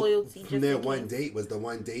that loyalty. From just that in one case. date, was the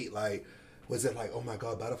one date like, was it like, oh my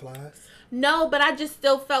God, butterflies? No, but I just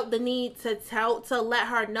still felt the need to let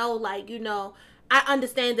her know, like, I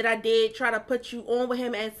understand that I did try to put you on with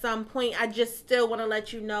him at some point. I just still want to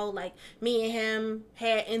let you know, like, me and him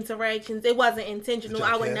had interactions. It wasn't intentional. Did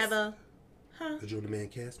y'all I would kiss? never. Huh? Did you and the man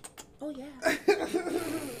kiss? Oh, yeah.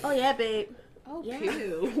 Oh, yeah, babe. Oh, Yeah.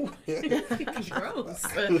 ew. Gross.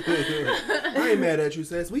 I ain't mad at you,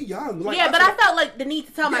 sis. We young. Like, Yeah, but I felt like the need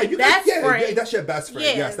to tell my best friend. Yeah, that's your best friend.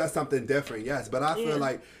 Yeah. Yes, that's something different. Yes, but I Yeah. feel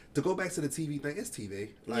like to go back to the TV thing, it's TV.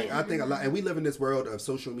 Like I think a lot, and we live in this world of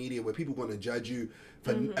social media where people going to judge you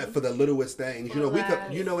for the littlest things. You know, we could,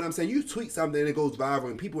 you know what I'm saying? You tweet something and it goes viral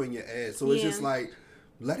and people in your ass. So it's Yeah. just like,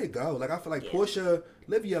 let it go. Like I feel like Yeah. Portia,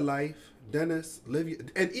 live your life. Dennis, live your,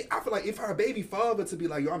 and I feel like if her baby father to be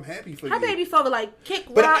like, yo, I'm happy for you. Her baby father like kick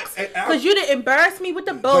But rocks I- because you didn't embarrass me with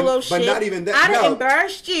the bolo but shit. not even that- I done no.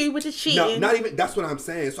 embarrassed you with the No, cheating. not even. That's what I'm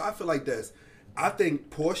saying. So I feel like this. I think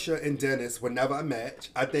Portia and Dennis were never a match.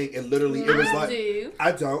 I think it literally it was I like do.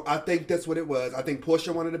 I don't. I think that's what it was. I think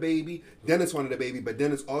Portia wanted a baby. Dennis wanted a baby, but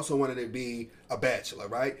Dennis also wanted to be a bachelor,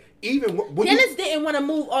 right? Even when Dennis didn't want to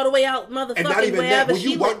move all the way out, and not motherfucking even that. wherever When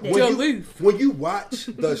she you, lived at. when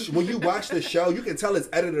you watch the show, you can tell it's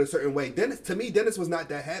edited a certain way. Dennis was not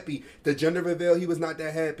that happy. The gender reveal, he was not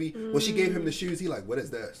that happy. When she gave him the shoes, he like, what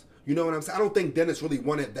is this? You know what I'm saying? I don't think Dennis really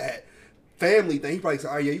wanted that family thing. He probably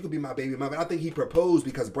said, oh yeah, you could be my baby mother. I think he proposed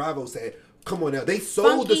because Bravo said, Come on now, they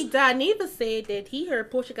sold Funky the. Dineva said that he heard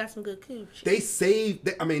Portia got some good cooch. They saved.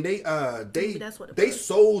 Maybe that's what it they was.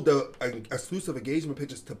 sold the exclusive engagement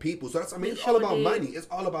pictures to people. So that's it's all sure about did. money. It's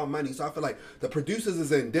all about money. So I feel like the producers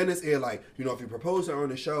is in Dennis' ear, like if you propose her on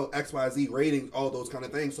the show, XYZ ratings, all those kind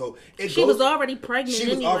of things. So She was already pregnant. She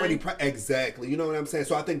was anyway. already exactly. You know what I'm saying?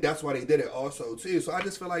 So I think that's why they did it also too. So I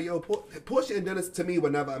just feel like Portia and Dennis to me were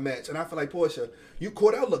never a match. And I feel like Portia,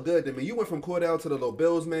 Cordell looked good to me. You went from Cordell to the little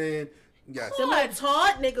Bills man. Yes. The little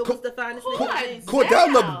Todd nigga was the finest nigga. in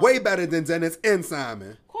Cordell looked way better than Dennis and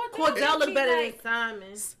Simon. Cordell looked better than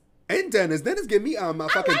Simon. And Dennis give me my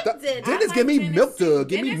fucking. like Dennis. Dennis I give like me Dennis milk too. dog.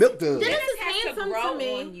 Give me Dennis- milk dog. Dennis Dennis is has to handsome grow to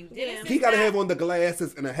me. on you. Yeah. Dennis He is gotta not- have on the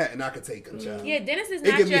glasses and a hat, and I could take him, child. Yeah, Dennis is It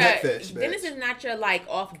not give me your. head fish, bitch. Dennis is not your like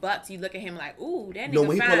off butts. You look at him like, ooh, that nigga No,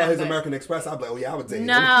 when he fine, pulled out his but- American Express, I'm like, oh yeah, I would date him.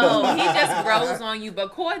 No, he just grows on you.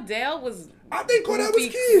 But Cordell was. I think Cordell was goofy.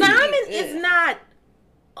 cute. Simon Yeah. is not.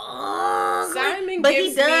 Simon but he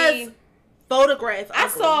gives does me. photograph. I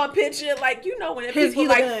ugly. saw a picture like when His people heel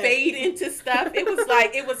like good. fade into stuff. It was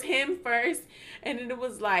like it was him first, and then it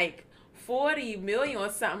was like 40 million or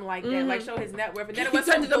something like that. Like show his net worth, and then it was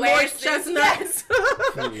He some turned into Morris glasses. Chestnut.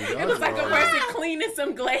 Yes. It was like a person cleaning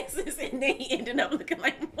some glasses, and then he ended up looking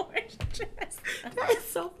like Morris Chestnut. That is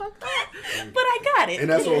so fucked up. But I got it. And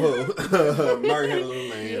that's on who? Mark had a little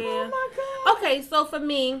man. Oh my god. Okay, so for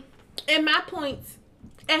me, and my points,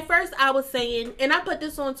 at first I was saying, and I put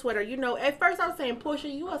this on Twitter, at first I was saying, Portia,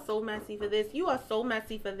 you are so messy for this. You are so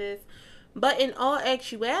messy for this. But in all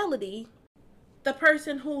actuality, the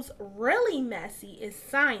person who's really messy is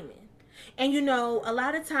Simon. And a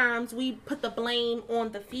lot of times we put the blame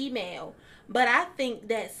on the female, but I think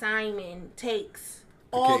that Simon takes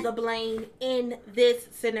all Okay. the blame in this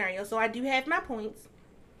scenario. So I do have my points.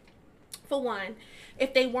 For one,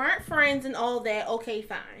 if they weren't friends and all that, okay,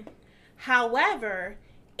 fine. However,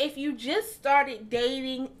 if you just started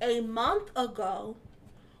dating a month ago,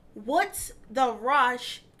 what's the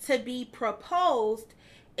rush to be proposed,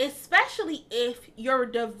 especially if your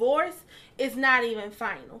divorce is not even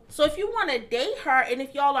final? So if you want to date her and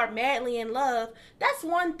if y'all are madly in love, that's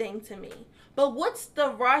one thing to me. But what's the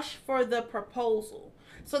rush for the proposal?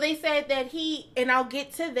 So they said that and I'll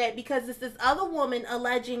get to that because it's this other woman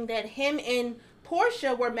alleging that him and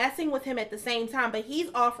Portia were messing with him at the same time, but he's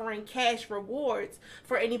offering cash rewards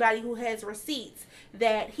for anybody who has receipts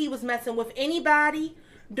that he was messing with anybody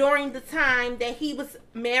during the time that he was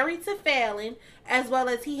married to Fallon, as well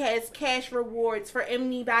as he has cash rewards for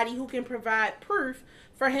anybody who can provide proof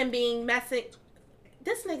for him being messing.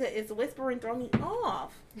 This nigga is whispering, throw me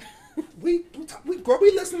off. We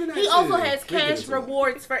listening to that He shit. also has We get cash into it.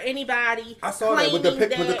 rewards for anybody. I saw that with the claiming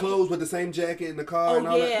pic with the that- clothes with the same jacket in the car and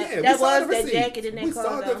all yeah. that. Yeah, That we saw was the that receipt. jacket in that we car,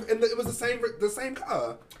 saw though. and it was the same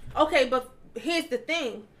car. Okay, but here's the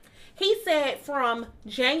thing. He said from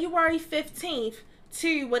January 15th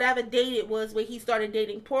to whatever date it was when he started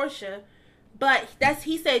dating Portia, but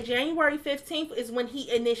he said January 15th is when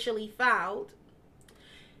he initially filed.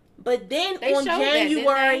 But then They on showed that,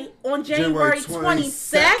 didn't January he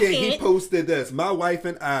 22nd, posted this. My wife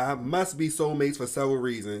and I must be soulmates for several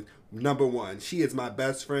reasons. Number one, she is my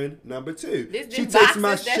best friend. Number two, This she boxes takes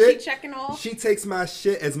my that shit. she checking off? She takes my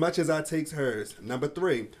shit as much as I takes hers. Number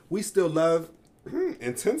three, we still love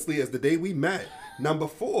intensely as the day we met. Number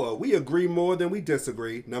four, we agree more than we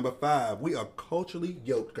disagree. Number five, we are culturally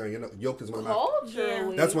yoked. Girl, yoked is one of my.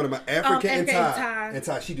 Culturally. That's one of my African and African Thai. Thai. And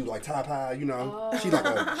Thai, she do like Thai pie, She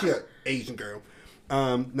like she a Asian girl.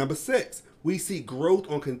 Number six, we see growth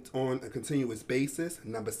on a continuous basis.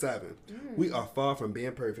 Number seven, we are far from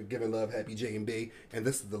being perfect. Giving love, happy J and B. And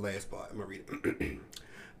this is the last part. I'm gonna read it.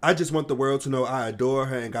 I just want the world to know I adore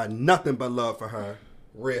her and got nothing but love for her.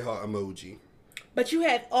 Red heart emoji. but you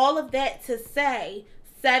have all of that to say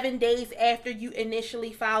 7 days after you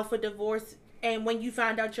initially filed for divorce and when you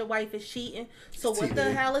find out your wife is cheating. So what the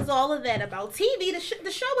TV. hell is all of that about? TV, the show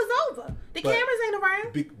is over. The But- cameras ain't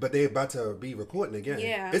around. But they're about to be recording again.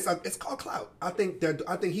 Yeah. It's called clout. I think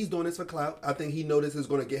he's doing this for clout. I think he knows this is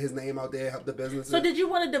going to get his name out there, help the business. So did you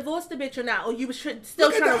want to divorce the bitch or not? Or you was still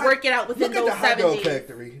Look at trying the to hot- work it out within look at those the hot 7 dog days?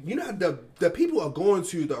 factory. You know how the people are going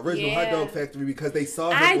to the original hot Yeah. dog factory because they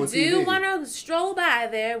saw him I on do TV. want to stroll by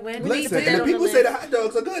there when we Listen, put that and the on the people say the list. hot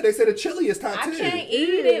dogs are good. They say the chili is top I 10. can't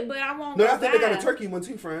eat it, but I won't No, go I think they got by. a turkey one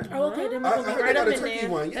too, friend. Oh, okay, then I we'll be heard right they up got a in turkey there.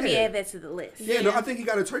 one. Yeah. Let me add that to the list. Yeah, no, I think he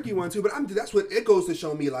got a turkey one too. But that's what it goes to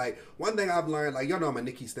show me. Like one thing I've learned, like y'all know I'm a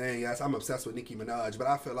Nicki stan. Yes, I'm obsessed with Nicki Minaj. But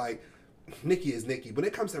I feel like Nicki is Nicki. When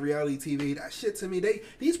it comes to reality TV, that shit to me,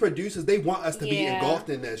 these producers, they want us to be Yeah. engulfed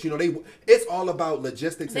in this. You know, it's all about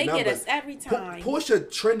logistics They and get numbers. us every time. Portia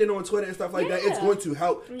trending on Twitter and stuff like that, it's Yeah. going to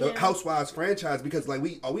help the Housewives franchise because like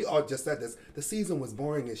we all just said this, the season was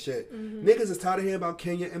boring as shit. Niggas is tired of hearing about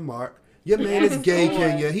Kenya and Mark. Your man is gay, Lord.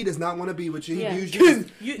 Kenya. He does not want to be with you. He Yeah. used you.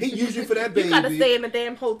 He used you for that baby. You gotta stay in a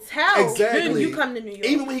damn hotel. Exactly. Then you come to New York.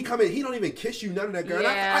 Even when he come in, he don't even kiss you, none of that, girl. And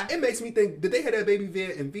Yeah. it makes me think, did they have that baby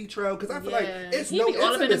via in vitro? Because I feel like Yeah. it's He no be all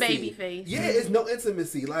up in intimacy. the baby face. Yeah, it's no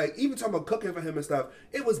intimacy. Like, even talking about cooking for him and stuff,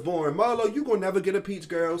 it was boring. Marlo, you gonna never get a peach,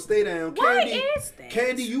 girl. Stay down. Why Candy, is that?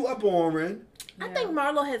 Candy, you are boring. I think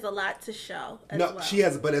Marlo has a lot to show as No, well. she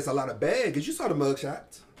has, but it's a lot of bags. You saw the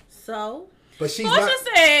mugshots. So? But she's Portia not.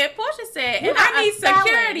 said, You're and not I a need felon.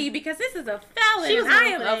 security because this is a felon. She was and I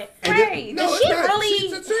going am for that. And then- afraid. no, she it's not. really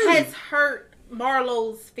She's a two. has hurt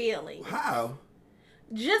Marlo's feelings. How?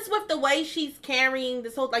 Just with the way she's carrying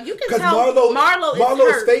this whole, like you can Because tell Marlo is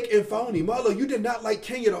Marlo's hurt. fake and phony. Marlo, you did not like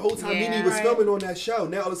Kenya the whole time Yeah, Nene was right. filming on that show.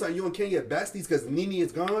 Now all of a sudden you and Kenya are besties because Nene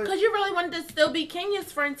is gone. Because you really wanted to still be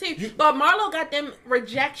Kenya's friend too. You- But Marlo got them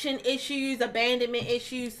rejection issues, abandonment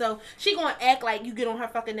issues, so she gonna act like you get on her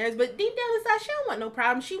fucking nerves. But deep down inside, she don't want no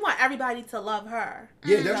problem. She want everybody to love her.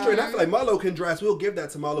 Yeah, that's true. And I feel like Marlo can dress. We'll give that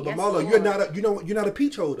to Marlo. But Yes, Marlo, Lord. you're not a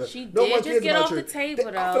peach holder. She no did one just cares get about off you. the table,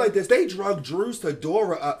 I though. feel like this. They drug Drew Sidora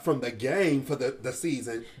up from the game for the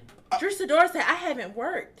season. Drew Sidora said, "I haven't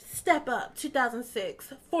worked. Step up.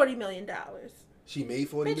 2006, $40 million." She made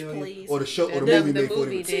 40 Bitch, million, please. or the show, or the The- movie the made 40 movie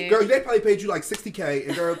million. See, did. girl, they probably paid you like 60K,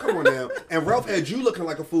 and girl, come on now. And Ralph had you looking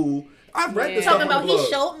like a fool. I read Yeah. this stuff Talking on about the he blog.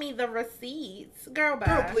 showed me the receipts. Girl, bye.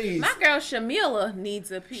 Girl, please. My girl Shamila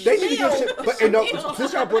needs a piece. They need to give Shamil. but and no, Shamil.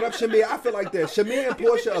 since y'all brought up Shamir, I feel like this. Shamir and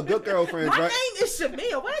Portia are good girlfriends, My right? name is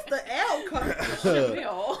Shamil. Where's the L coming from?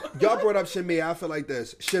 Shamil. Y'all brought up Shamir. I feel like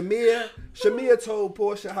this. Shamir told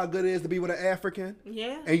Portia how good it is to be with an African.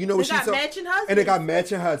 Yeah. And you know what They she got told? matching husbands. And they got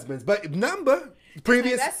matching husbands. But number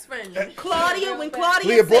previous Best friend. Claudia, when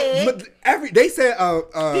Claudia Leah said, they said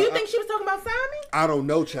do you think she was talking about Simon? I don't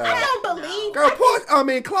know, child. I don't believe.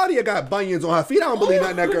 Girl, Claudia got bunions on her feet. I don't believe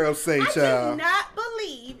nothing that girl say, I do child. not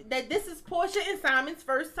believe that this is Portia and Simon's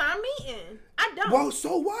first time meeting. I don't. Well,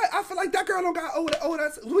 so what? I feel like that girl don't got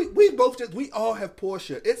that's we all have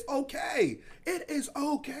Portia. It's okay. It is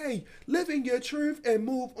okay. Live in your truth and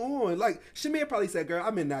move on. Like Shamir probably said, girl,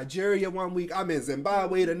 I'm in Nigeria one week, I'm in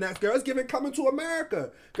Zimbabwe the next. Girl, it's giving coming to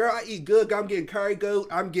America. Girl, I eat good. Girl, I'm getting curry goat.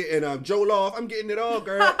 I'm getting jollof. I'm getting it all,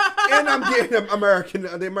 girl. And I'm getting the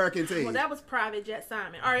American tea. Well, that was private jet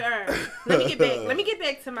Simon. All right. Let me get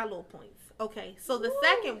back to my little points. Okay, so the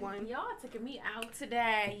second one. Y'all taking me out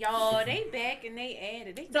today. Y'all, they back and they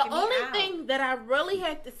added. They The taking me only out. thing that I really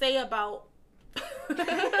had to say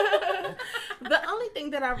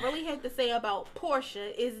about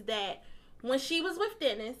Portia is that when she was with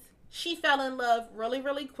Dennis, she fell in love really,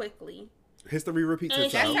 really quickly. History repeats And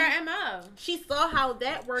That's itself. her MO. She saw how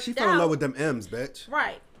that worked She out. fell in love with them M's, bitch.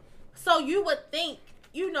 Right. So you would think,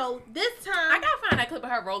 this time. I gotta find that clip of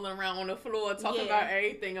her rolling around on the floor talking Yeah. about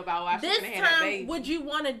everything about why This she's gonna have that time, baby. would you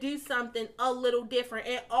want to do something a little different?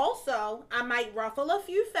 And also, I might ruffle a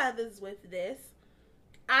few feathers with this.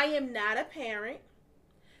 I am not a parent.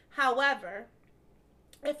 However,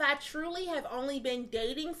 if I truly have only been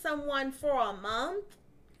dating someone for a month,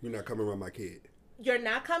 You're not coming around my kid. you're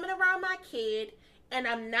not coming around my kid, and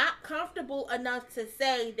I'm not comfortable enough to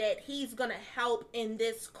say that he's going to help in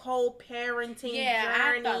this co-parenting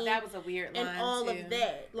I journey. thought that was a weird line And all too. of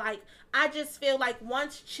that. Like, I just feel like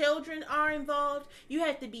once children are involved, you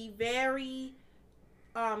have to be very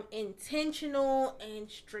intentional and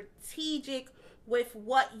strategic with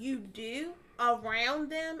what you do around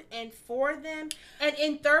them and for them. And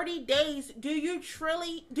in 30 days, do you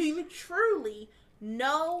truly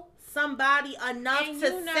know somebody enough And to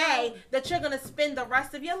you know- say that you're going to spend the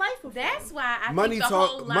rest of your life with That's them? why I Money think the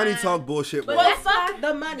whole talk, line, money talk, bullshit. But Well, Well, that's fuck why-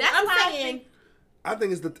 the money. that's I'm why I saying... think- I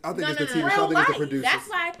think it's the TV No, show. I think it's the Real producers. That's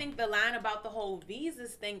why I think the line about the whole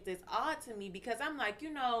visas thing is odd to me because I'm like,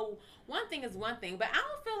 one thing is one thing, but I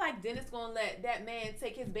don't feel like Dennis gonna let that man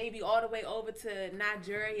take his baby all the way over to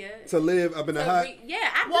Nigeria. To live up in the hut.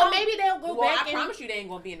 Well, maybe they'll go back I and... promise you they ain't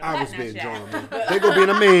gonna be in the I hut was now, being child. drawn. But- They gonna be in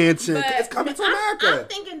a mansion. But- It's coming to I'm America.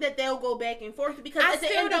 thinking that they'll go back and forth because I at the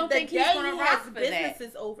still end don't of the think day, he's gonna he rock has for that.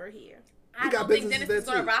 businesses over here. I got don't think businesses Dennis is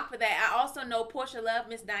there, gonna too. rock for that. I also know Portia love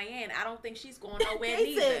Miss Diane. I don't think she's going nowhere They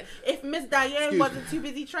neither. said if Miss Diane Excuse wasn't me. too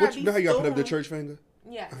busy trying What, to you know how y'all put up the storm- church finger?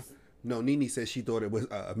 Yes. No, Nene said she thought it was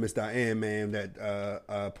Miss Diane Man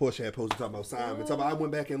that Portia had posted talking about Simon. Talking about, I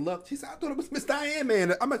went back and looked. She said, I thought it was Miss Diane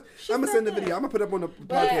Man. I'm gonna send the video. I'm gonna put it up on the podcast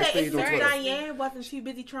But page if on Miss Twitter. Diane wasn't too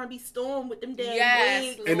busy trying to be stormed with them damn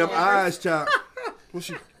Yes, wigs. And them Lord. eyes, child.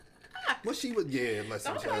 What she was? Yeah,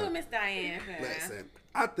 listen, Don't play with child. Miss Diane. fam. Listen,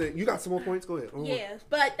 I think you got some more points. Go ahead. Yeah,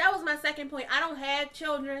 but that was my second point. I don't have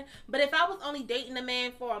children, but if I was only dating a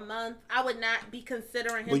man for a month, I would not be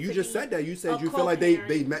considering him. Well, you to just be said that. You said a you feel like they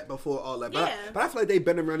co-parent. met before all that. Yeah. But I feel like they've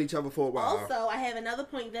been around each other for a while. Also, I have another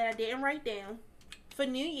point that I didn't write down. For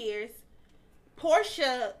New Year's,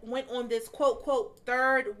 Portia went on this quote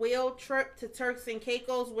third wheel trip to Turks and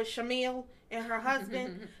Caicos with Shamil and her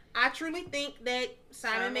husband. I truly think that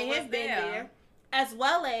Simon may was have been there. there, as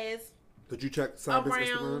well as Did you check Simon's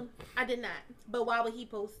Instagram? around. I did not, but why would he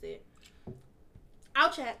post it?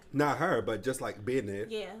 I'll check. Not her, but just like being there.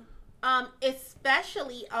 Yeah.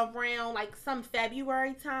 Especially around like some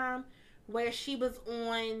February time where she was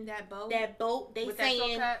on That boat. that boat. They With that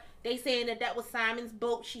saying cut? that was Simon's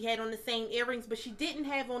boat. She had on the same earrings, but she didn't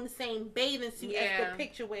have on the same bathing suit as Yeah. the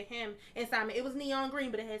picture with him and Simon. It was neon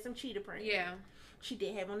green, but it had some cheetah print. Yeah. She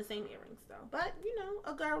did have on the same earrings though. But you know,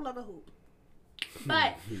 a girl love a hoop.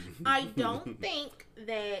 But I don't think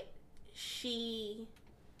that she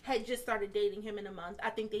had just started dating him in a month. I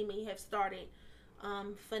think they may have started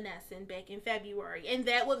finessing back in February, and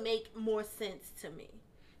that would make more sense to me.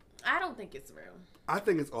 I don't think it's real. I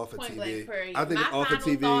think it's off of Point TV. blank period. I think my it's off of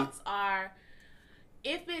final TV. thoughts are,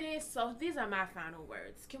 if it is so, these are my final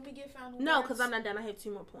words. Can we get final words? No, because I'm not done. I have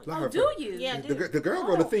 2 more points. Let Oh, her do finish. you? Yeah, I do. The girl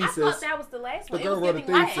wrote a I thesis. thought that was the last The one. girl it was wrote a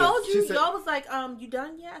giving thesis. last. I told She you. said- Y'all was like, you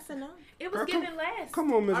done? Yeah, I said no. It was Girl, giving last.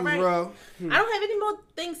 Come on, Mrs. All right. Rowe. I don't have any more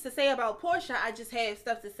things to say about Portia. I just have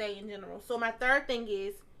stuff to say in general. So my third thing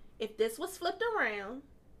is, if this was flipped around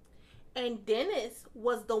and Dennis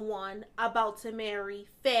was the one about to marry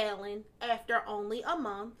Fallon after only a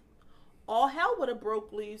month, all hell would have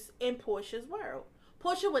broke loose in Portia's world.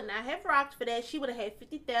 Portia would not have rocked for that. She would have had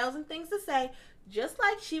 50,000 things to say, just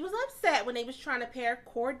like she was upset when they was trying to pair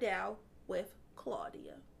Cordell with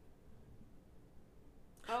Claudia.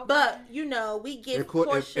 Okay. But, you know, we give If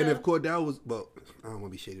Portia... if Cordell was, well, I don't want to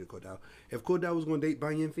be shady to Cordell. If Cordell was going to date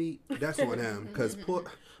Banyan Feet, that's on him. Because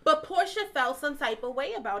But Portia felt some type of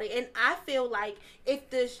way about it, and I feel like if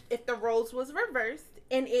the roles was reversed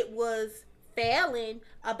and it was Fallon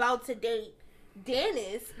about to date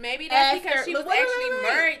Dennis, maybe that's because after- she was wait, wait, actually wait, wait.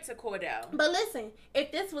 married to Cordell. But listen, if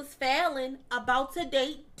this was Fallon about to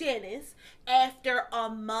date Dennis after a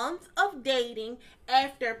month of dating,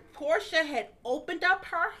 after Portia had opened up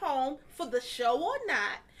her home for the show or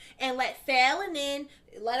not, and let Fallon in,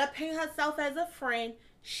 let her paint herself as a friend,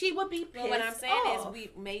 she would be pissed But what I'm saying off. is,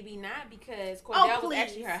 we maybe not because Cordell was please.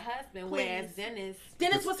 actually her husband, whereas Please. Dennis.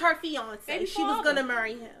 Dennis was her fiance. Baby She was father. gonna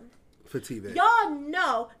marry him. for TV. Y'all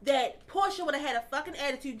know that Portia would have had a fucking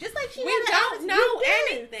attitude, just like she We had an don't attitude. know You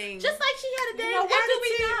did. anything. Just like she had a damn You know, what do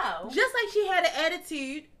we attitude. know? Just like she had an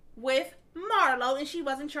attitude with Marlo, and she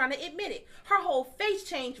wasn't trying to admit it. Her whole face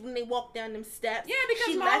changed when they walked down them steps. Yeah, because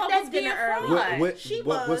she Marlo left that was dinner being early. fraud.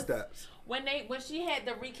 What was. steps? When she had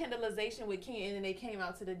the rekindlization with Ken and they came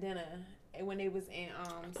out to the dinner and when they was in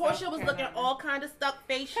Portia South was looking Carolina. all kind of stuck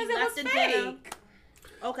face. She because it left was the dinner. fake.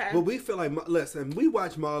 Okay. But we feel like, listen, we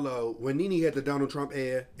watched Marlo when Nene had the Donald Trump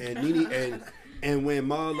hair, and Nene and when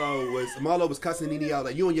Marlo was cussing Nene out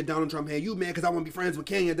like, you and your Donald Trump hair, you mad because I want to be friends with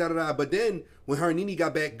Kenya, da da da. But then when her and Nene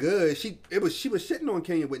got back good, she was shitting on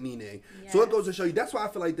Kenya with Nene. So it Yes. goes to show you, that's why I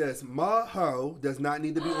feel like this Maho does not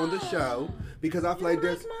need to be on the show, because I feel like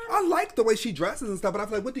don't this. like I like the way she dresses and stuff, but I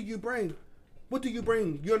feel like, what do you bring? What do you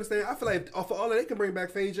bring? You understand? I feel like for all that, they can bring back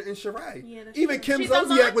Phaedra and Sheree. Yeah, that's Even true. Kim She's a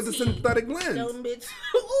Zolciak with the Monty. synthetic lens. Dumb bitch.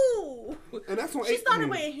 Ooh. And that's on She eight- started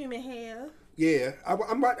wearing human hair. Yeah, I'm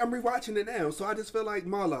rewatching it now, so I just feel like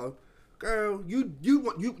Marlo, girl, you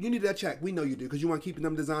need that check. We know you do because you want to keep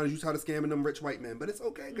them designers. You try to scamming them rich white men, but it's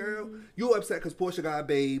okay, girl. You upset because Portia got a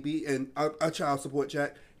baby and a child support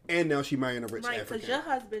check, and now she marrying a rich Right, because African. your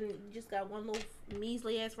husband just got one little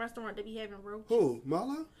measly ass restaurant that be having roaches. Who,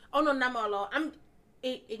 Marlo? Oh no, not Marlo.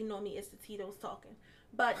 Ignore me. It's the Tito's talking.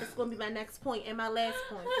 But it's gonna be my next point and my last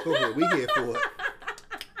point. Go ahead, we here for it.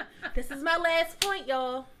 This is my last point,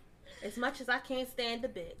 y'all. As much as I can't stand the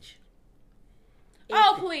bitch.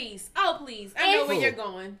 Oh please, I know where If- you're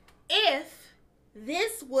going. If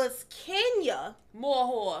this was Kenya More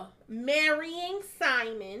whore. marrying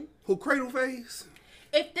Simon, Who, Cradle Face?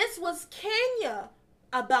 if this was Kenya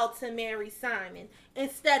about to marry Simon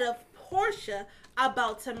instead of Portia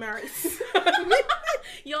about to marry Simon.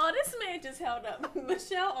 Y'all, this man just held up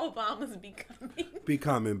Michelle Obama's becoming. Be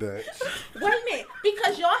coming back. Wait a minute,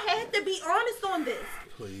 because y'all had to be honest on this.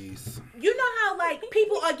 Please. You know how, like,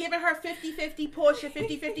 people are giving her 50-50, Portia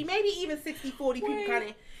 50-50, maybe even 60-40 people kind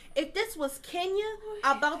of. If this was Kenya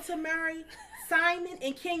about to marry Simon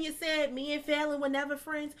and Kenya said me and Fallon were never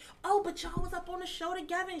friends, oh, but y'all was up on the show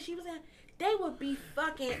together and she was in, they would be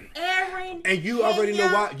fucking airing. And you already know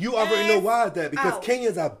why. You already know why that. Because out.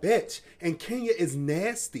 Kenya's a bitch. And Kenya is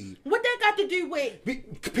nasty. What that got to do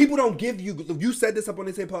with? People don't give you. You said this up on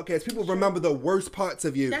the same podcast. People remember the worst parts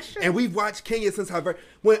of you. That's true. And we've watched Kenya since her.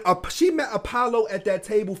 When she met Apollo at that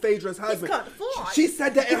table, Phaedra's husband. She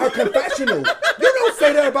said that in her confessional. You don't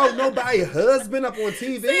say that about nobody's husband up on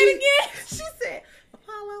TV. Say it again. She said,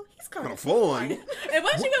 Apollo, he's kind of fun. And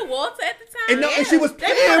wasn't she with Walter at the time? And, no, and she was They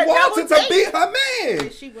paying were Walter double to be her man. Yeah,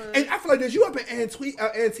 she was. And I feel like this. You up in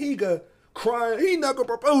Antigua crying, he not gonna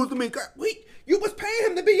propose to me. God, you was paying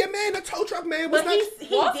him to be your man. The tow truck man was But not.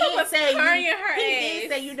 he Walter did was say carrying you, her he ass. did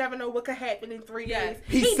say you never know what could happen in 3 Yes. days.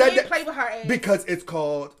 He said did that play with her ass. because it's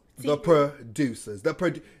called the TV. producers.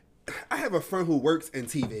 I have a friend who works in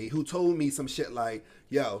TV who told me some shit like,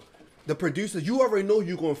 yo, the producers, you already know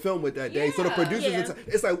you're going to film with that day. So the Yeah. producers, Yeah.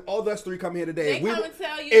 it's like all of us three come here today. They come and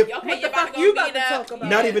tell you, if- okay, What you're the about fuck to you go about meet to up. talk about?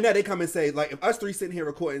 Not even that. They come and say, like, if us three sitting here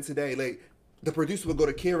recording today, like, the producer would go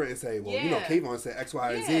to Kira and say, well, you know, Yeah. Kayvon said X,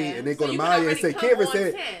 Y, and Z. Yeah. And they go So to you can Maya and already say, come Kira on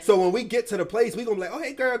said. 10. So when we get to the place, we going to be like, oh,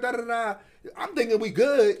 hey, girl, da-da-da. I'm thinking we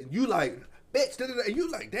good. You like, bitch, da-da-da. And you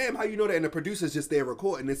like, damn, how you know that? And the producer's just there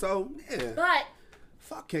recording it. So, yeah. But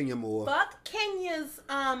Fuck Kenya Moore. fuck Kenya's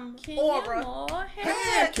Kenya aura. Moore,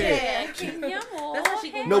 Heck yeah. yeah. Kenya Moore. That's what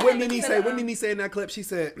she gonna No, do. what did Nene to say? the, What did Nene say in that clip? She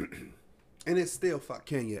said, and it's still fuck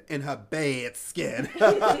Kenya and her bad skin.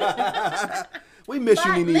 We miss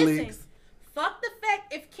you, But Nene listen, Leaks. fuck the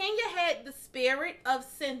fact if Kenya had the spirit of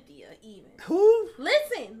Cynthia, even. Who?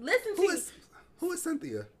 Listen to me. Who is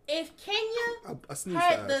Cynthia? If Kenya A sneeze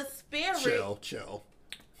had fast. the spirit, Chill.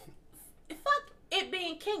 fuck it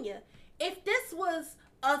being Kenya. If this was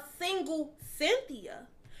a single Cynthia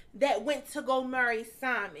that went to go marry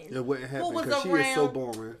Simon, It wouldn't who happen was because she is so around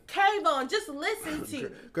boring. Kayvon, just listen to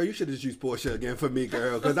me. Girl, you should have used Portia again for me,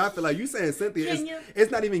 girl. Because I feel like you saying Cynthia, Kenya?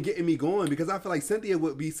 it's not even getting me going because I feel like Cynthia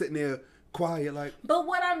would be sitting there quiet like, But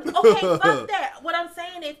what I'm okay, fuck that. What I'm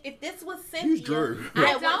saying, if this was Cynthia Drew. I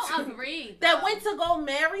that went don't to- agree. that though. went to go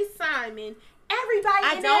marry Simon, everybody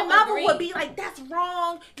I in their don't mother agree. would be like, "That's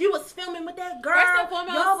wrong. You was filming with that girl. First and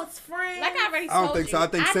foremost, Y'all was friends." Like I already I don't told think so. you, I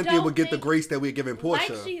think Cynthia don't would get the think- grace that we're giving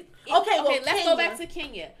Portia. Like she, Okay, well, let's Kenya. go back to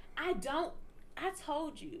Kenya. I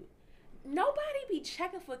told you. Nobody be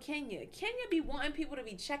checking for Kenya. Kenya be wanting people to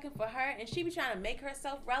be checking for her, and she be trying to make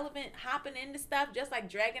herself relevant, hopping into stuff, just like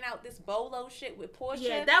dragging out this bolo shit with Portia.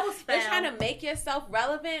 Yeah, that was You're foul. trying to make yourself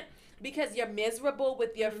relevant because you're miserable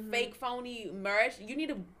with your Mm-hmm. fake phony merch. You need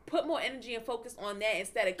to put more energy and focus on that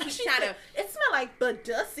instead of keep She trying said, to It smelled like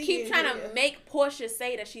Badussy. keep in trying here. to make Portia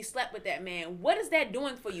say that she slept with that man. What is that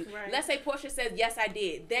doing for you? Right. Let's say Portia says, yes, I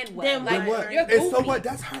did. Then what? Then Then what? You're And so goofy. what?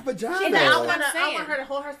 That's her vagina. She And That's I what want I'm saying. her to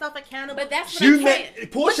hold herself accountable. But that's what You I'm mad? saying.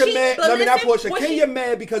 Portia she- mad? but I mean, not listen, Portia. when Kenya she-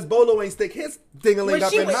 mad because Bolo ain't stick his dingaling When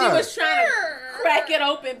up she, in when she her. was trying to crack it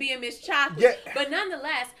open, being Miss Chocolate. Yeah. But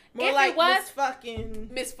nonetheless, more if like it was Miss fucking.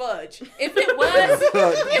 Miss Fudge, if it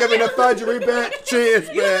was, Giving a fudgery back, cheers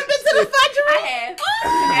You ever back. been to the fudgery? I have.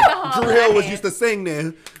 At the hall, Drew I Hill was have. used to sing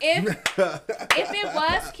then. If it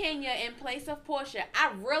was Kenya in place of Portia,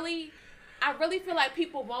 I really feel like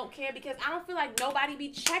people won't care because I don't feel like nobody be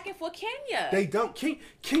checking for Kenya. They don't.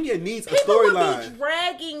 Kenya needs a People would be storyline.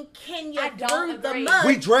 dragging Kenya I don't through the agree. mud.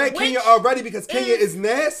 We dragged which Kenya already because Kenya is- is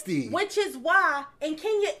nasty. Which is why, and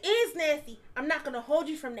Kenya is nasty. I'm not going to hold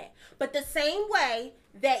you from that. But the same way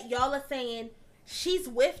that y'all are saying she's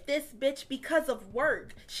with this bitch because of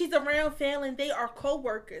work, she's around Fallon, they are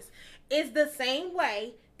co-workers, is the same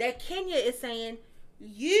way that Kenya is saying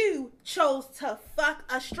you chose to fuck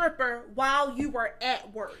a stripper while you were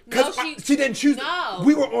at work. Because No, she didn't choose. no.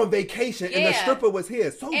 We were on vacation and the Yeah. stripper was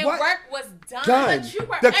here. So and what? work was done. Done. But you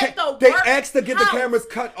were The at the they work asked to get the house. cameras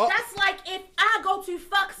cut off. That's like if I go to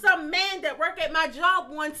fuck some man that work at my job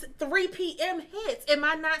once 3 p.m. hits. Am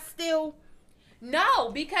I not still? No,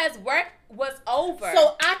 because work was over.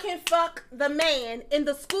 So I can fuck the man in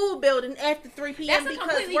the school building after 3 p.m. that's a because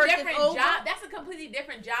completely work is different over. job. That's a completely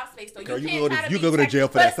different job space. So Girl, you you can't go try to to you be go to jail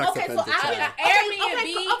for that But, sex okay, so offense. I An can-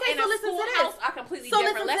 Airbnb okay, and so a listen to schoolhouse this. are completely So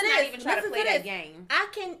different. listen Let's to not this. even try to Listen play to that this. game. I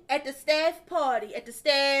can at the staff party, at the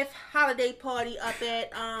staff holiday party up at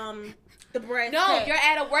the Brass No, Cat, you're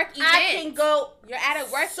at a work event. I can go. You're at a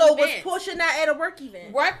work So event. was Portia not at a work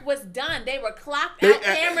event? Work was done. They were clocked They- out.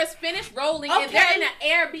 Cameras finished rolling, and they're Okay. in an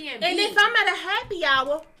Airbnb. And if I'm at a happy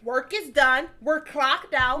hour, work is done. We're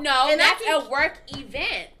clocked out. no, and that's I can, a work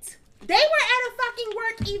event. They were at a fucking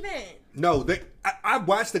work event. No, I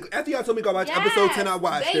watched the after y'all told me to go watch episode 10. I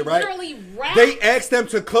watched it. They Right? literally rap. They asked them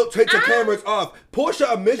to take the cameras off. Portia,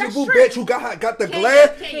 a miserable That's true. bitch who got the Kenya, glass.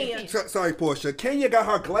 Kenya. Sorry, Portia. Kenya got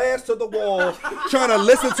her glass to the wall, trying to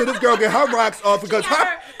listen to this girl get her rocks off because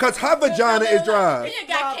her vagina is dry. Kenya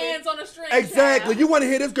got cans on the string. Exactly. child. You want to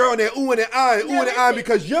hear this girl in there oohing and eyeing, oohing and eyeing listen.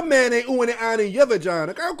 because your man ain't oohing and eyeing in your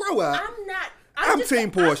vagina. Girl, grow up. I'm Team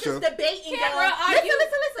Portia. I'm just debating, Camera, y'all. are Listen, you-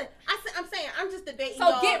 listen. I'm saying I'm just debating. So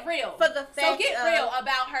y'all get real. for the fact. So get of, real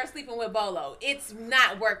about her sleeping with Bolo. It's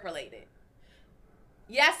not work related.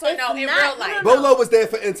 Yes or It's no in not- real life? no, Bolo was there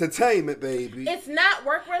for entertainment, baby. It's not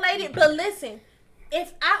work related, but listen.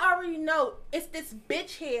 If I already know it's this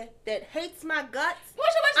bitch here that hates my guts,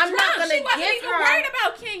 Portia was I'm not drunk. gonna She wasn't give even her- worried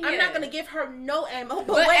about Kenya. I'm not gonna give her no ammo. But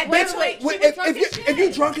But wait, bitch, wait. She was if, drunk as if you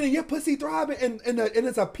shit. drunk and your pussy throbbing and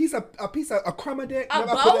it's a piece of a crumb of dick, A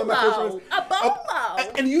remember I put that in my first bolo. verse? A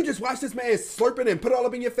bolo. And you just watch this man slurping and put all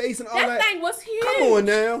up in your face and all That that. thing was huge. Come on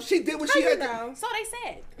now, she did what she How you had. know? So they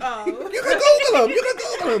said. Oh, You can Google him. You can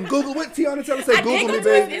Google him. Google what Tiana Taylor said. I Google did me, go to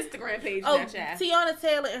baby. his Instagram page oh, now, child. Tiana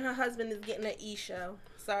Taylor and her husband is getting an E show.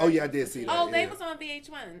 Sorry. Oh yeah, I did see that. Oh, they yeah. was on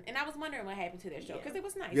VH1, and I was wondering what happened to their show because it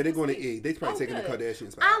was nice. Yeah, they're It was going to sweet. E. They probably Oh, taking the good.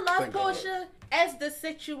 Kardashians. spot. I love Thank God. Portia as the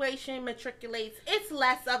situation matriculates. It's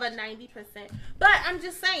less of a 90%. But I'm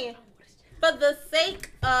just saying, for the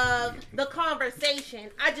sake of the conversation,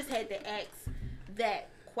 I just had to ask that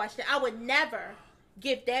question. I would never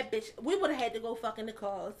give that bitch. We would have had to go fuck in the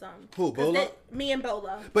car or something. Who, 'Cause Bola? Me and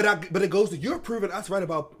Bola. But it goes to you're proving us right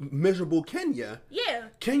about miserable Kenya. Yeah.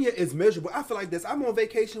 Kenya is miserable. I feel like this. I'm on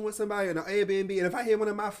vacation with somebody in an Airbnb, and if I hear one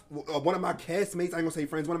of my castmates, I ain't gonna say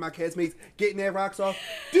friends, one of my castmates getting their rocks off,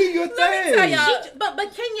 do your thing. Let me tell y'all. But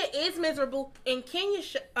Kenya is miserable, and Kenya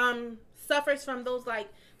suffers from those like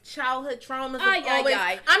childhood traumas. Of Ay, ay, always,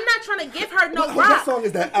 ay. I'm not trying to give her no What rock. song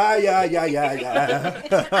is that? Ah, yeah. I'm not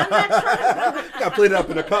trying. Gotta play it up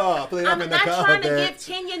in the car. Play it up I'm in the not car. trying to Dad. give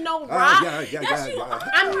Kenya no rock. Ah, yeah.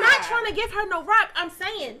 I'm not trying to give her no rock. I'm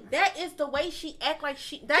saying that is the way she act like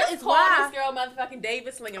she. That Just is call why this girl motherfucking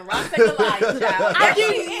David slinging rocks at the light, child.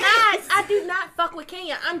 I do not fuck with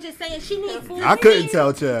Kenya. I'm just saying she needs. I couldn't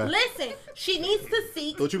tell, child. Listen, she needs to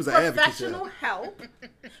seek Thought you was an advocate, professional child. help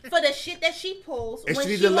for the shit that she pulls. And when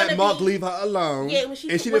she needs to let wanna Mark be- leave her alone. Yeah, when she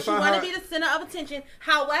and she want didn't find to be the center of attention.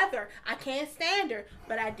 However, I can't stand her,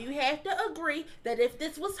 but I do have to agree that if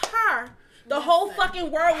this was her, the whole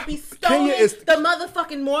fucking world would be stolen Kenya is- the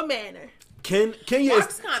motherfucking more manner. Kenya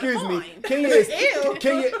Mark's is kinda excuse me. fine. Kenya is Ew.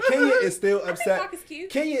 Kenya is still upset. Mark is cute.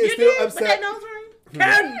 Kenya is You still did with that upset. nose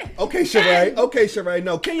ring? Okay, Sheree. Okay, Sheree.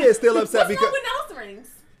 No, Kenya is still upset What's because wrong with nose rings?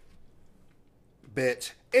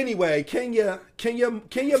 bitch. Anyway, Kenya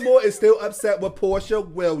Moore is still upset with Portia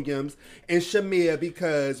Williams and Shamir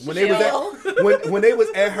because when they was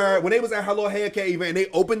at when they was at her little hair cave and they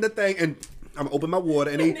opened the thing and I'm gonna open my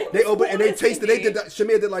water and they opened and they tasted they did that,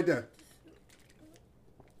 Shamir did like that.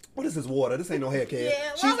 What is this water? This ain't no hair cave. Yeah,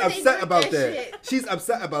 why She's would they upset drink about that that. shit? She's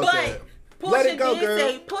upset about But that. Portia Let it go,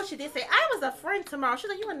 girl. Portia did say, I was a friend tomorrow. She's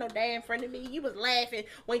like, you weren't no damn friend of me. You was laughing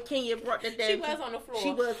when Kenya brought the damn. She was on the floor.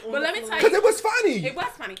 She was on But the let me floor. tell Because you, it was funny. it was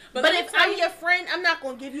funny. But let me if tell I'm you, your friend, I'm not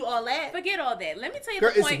going to give you all that. forget all that. Let me tell you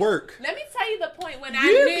Girl, the it's point. work. Let me tell you the point when I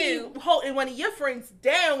You knew. be holding one of your friends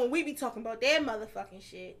down when we be talking about that motherfucking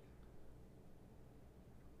shit.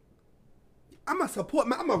 I'm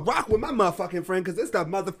gonna rock with my motherfucking friend because it's the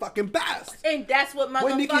motherfucking best. And that's what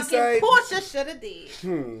When Nicki motherfucking say- Portia should have did.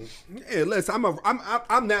 Yeah, listen,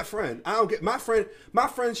 I'm that friend. I don't get my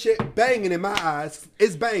friend shit banging in my eyes.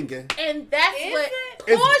 It's banging. And that's Is what it?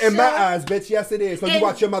 It's Portia, in my eyes, bitch. Yes, it is. So you And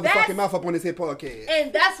watch your motherfucking that's- mouth up on this hip podcast.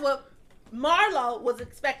 and that's what Marlo was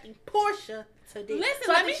expecting Portia to do. Listen,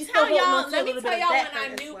 So I let think me she's tell still holding y'all. on to a Let me little tell bit of y'all that when I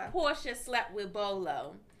hurt as knew well. Portia slept with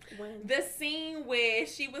Bolo. When? The scene where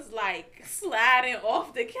she was like sliding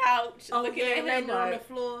off the couch, looking at him, landing on the like,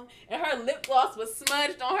 floor. and her lip gloss was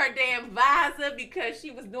smudged on her damn visor because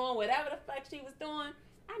she was doing whatever the fuck she was doing.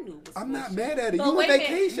 I knew it was. I'm not bullshit. mad at it. But You on wait a minute,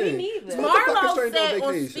 vacation. me neither. This motherfucker Marlo straight said on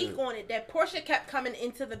on vacation. Speak on it that Portia kept coming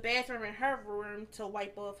into the bathroom in her room to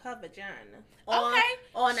wipe off her vagina. All Okay,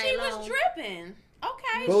 night she long. was dripping.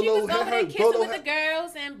 Okay, Bolo she was had over there her- kissing Bolo with had- the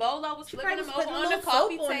girls, and Bolo was flipping probably them was over putting a on the little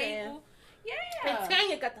coffee soap on table. Yeah. And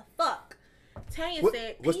Tanya got the fuck. Tanya What-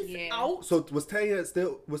 said, what's- peace Yeah. out. So was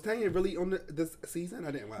Tanya really on this season?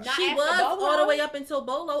 I didn't watch. Not She after was Bolo? all the way up until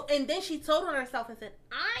Bolo, and then she told on herself and said,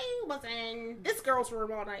 I was in this girl's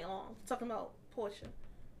room all night long. Talking about Portia.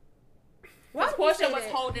 Why Because would you Portia say was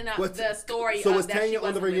that? holding up What's- the story so of was that she Tanya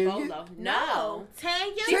on the wasn't with reunion? Bolo. No.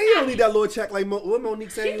 Tanya? Tanya don't need that little check like what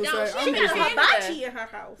Monique said. She, was no, saying. she I'm got just- got hibachi in her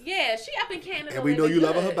house. Yeah, she up in Canada. and we know living you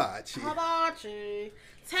love a good. hibachi. Hibachi.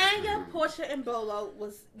 Tanya, Portia, and Bolo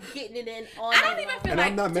was getting it in all I don't night even long. feel And I'm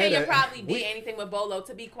like not mad Tanya at- probably we- did anything with Bolo,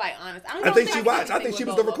 to be quite honest. I think she did watched. I anything think she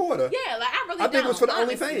with was the Bolo. recorder. Yeah, like I really I think it was for the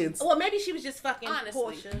honestly. OnlyFans. Well, maybe she was just fucking Honestly.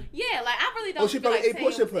 Portia. Yeah, like I really don't Oh, she feel like probably ate Tanya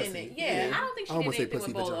Portia was in pussy. it. Yeah, Yeah. I don't think she I did almost said anything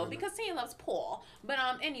pussy with Bolo vagina. because Tanya loves Paul. But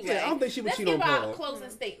anyway, Yeah, I don't think she would let's cheat give on our Paul. closing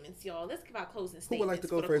statements, y'all. Let's give our closing statements. Who would like to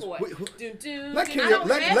go for first? The court. Wait, who- Dun-dun. Let Can Kenya.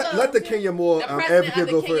 I- Let the Kenya Moore The president advocate of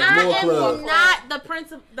the go first. Kenya- I Moore Moore am Club. Club. not the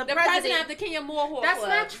president. The president of the Kenya Moore That's Club.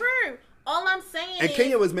 not true. All I'm saying And is,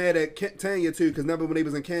 Kenya was mad at Tanya too, because remember when they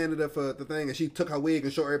was in Canada for the thing, and she took her wig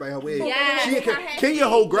and showed everybody her wig. Yes, She, her head Kenya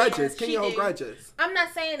hold grudges. Yes, Kenya she hold did. grudges. I'm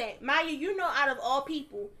not saying that. Maya, you know, out of all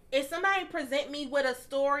people, if somebody present me with a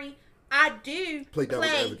story, I do Play devil's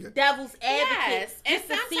advocate. devil's advocate Yes, and just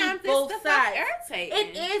to see sometimes both it's sides. irritating.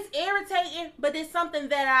 It is irritating, but it's something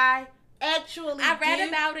that I actually I read do.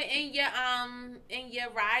 about it in your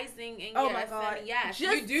rising in Oh your my god! yes,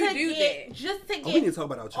 Just you to do get, that. just to get Oh, we need to talk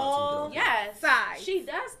about our all child. Yes, sides. she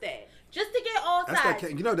does that. Just to get all That's sides.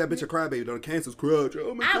 that. You know that bitch a crybaby. Though the cancer's crutch.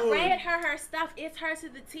 Oh my I god. read her stuff. It's her to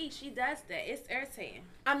the T. She does that. It's irritating.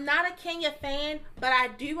 I'm not a Kenya fan, but I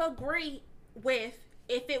do agree with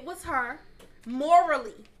if it was her,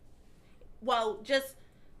 morally, well, just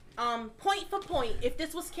point for point, if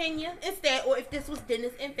this was Kenya instead, or if this was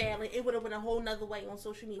Dennis and Fallon, it would have went a whole nother way on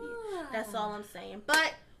social media. That's all I'm saying.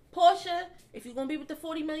 But Portia, if you're gonna be with the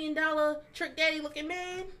 $40 million trick daddy looking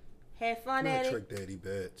man, have fun Not at it. trick daddy,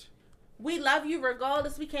 bitch. We love you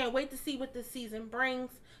regardless. We can't wait to see what this season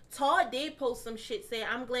brings. Todd did post some shit saying,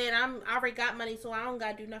 I'm glad I already got money, so I don't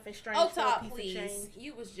gotta do nothing strange Oh, for a Todd, piece of please. change.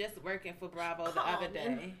 You was just working for Bravo the Come other on.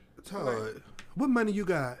 day. Todd, what money you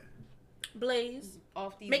got Blaze.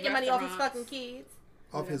 Off these Making money off his restaurants. fucking kids.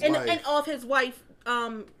 off his And, wife? and off his wife,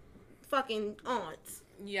 fucking aunts.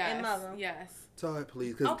 Yes. and mother. Yes. Todd,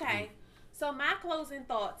 please. 'cause- Okay. So my closing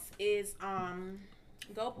thoughts is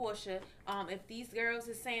go Portia. If these girls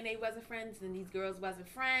is saying they wasn't friends, then these girls wasn't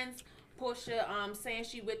friends. Portia saying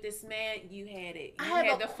she with this man, you had it. You I have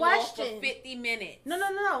had a the floor question. for 50 minutes.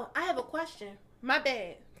 No. I have a question. My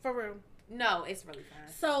bad. For real. No, it's really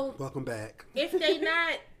fine. So Welcome back. if they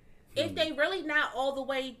not, if they really not all the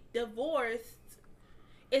way divorced,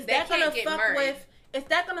 is They that gonna can't get fuck married. with? Is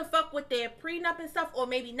that gonna fuck with their prenup and stuff, or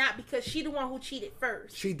maybe not because she the one who cheated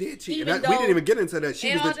first? She did cheat. Even And we though- didn't even get into that. She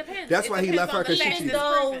It was. all The, depends. that's It why he depends left on her the because she facts. Even cheated.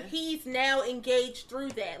 though proven. he's now engaged through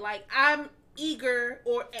that, like I'm eager,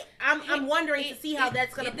 or I'm wondering to see how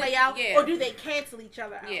that's gonna play out, yeah. or do they cancel each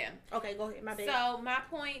other out? Yeah. Okay, go ahead. My bad. So my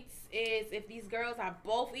points is if these girls are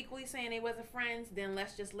both equally saying they wasn't friends, then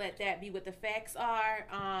let's just let that be what the facts are.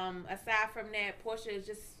 Aside from that, Portia is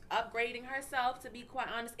just upgrading herself, to be quite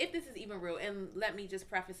honest, if this is even real. And let me just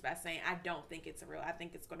preface by saying I don't think it's real. I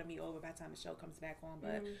think it's going to be over by the time the show comes back on,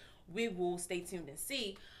 but we will stay tuned and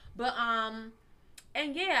see. But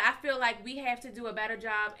and yeah, I feel like we have to do a better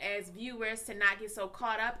job as viewers to not get so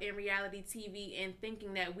caught up in reality TV and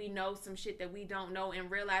thinking that we know some shit that we don't know, and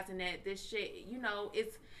realizing that this shit, you know,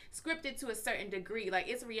 it's scripted to a certain degree. Like,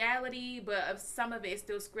 it's reality, but some of it is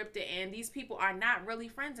still scripted, and these people are not really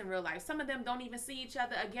friends in real life. Some of them don't even see each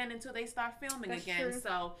other again until they start filming That's again. true.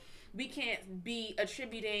 So we can't be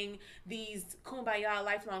attributing these kumbaya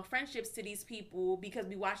lifelong friendships to these people because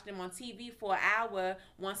we watch them on TV for an hour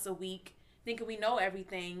once a week, thinking we know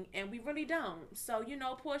everything, and we really don't. So, you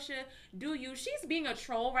know, Portia, do you? She's being a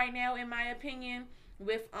troll right now, in my opinion,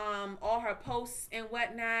 with all her posts and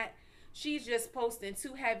whatnot. She's just posting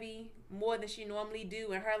too heavy, more than she normally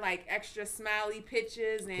do, and her like extra smiley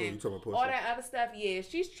pictures you and talking about Portia? all that other stuff. Yeah,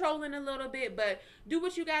 she's trolling a little bit, but do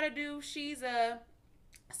what you gotta do. She's a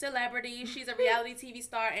celebrity. She's a reality TV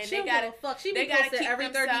star, and She they don't gotta give a fuck. She they be gotta posting keep every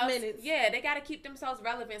 30 themselves, minutes. Yeah, they gotta keep themselves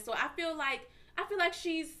relevant. So I feel like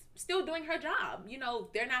she's still doing her job. You know,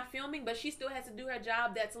 they're not filming, but she still has to do her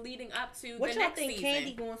job that's leading up to What the y'all next think season.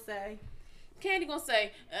 Candy gonna say? Candy gonna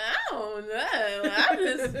say, I don't know. I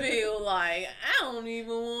just feel like I don't even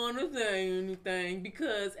want to say anything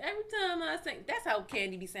because every time I say, that's how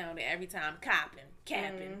Candy be sounding every time,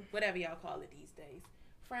 capping, whatever y'all call it these days.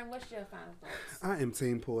 Friend, what's your final thoughts? I am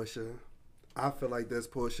team Portia. I feel like this,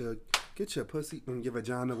 Portia. Get your pussy and your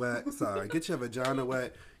vagina wet. Sorry, get your vagina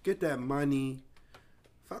wet. Get that money.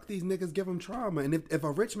 Fuck these niggas. Give them trauma. And if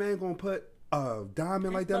a rich man gonna put a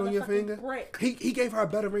diamond like that on your Motherfucking finger, brick. he gave her a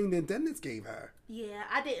better ring than Dennis gave her. Yeah,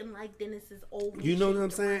 I didn't like Dennis's old. You know what I'm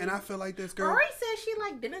shaped saying? ring. And I feel like this girl. Rory said she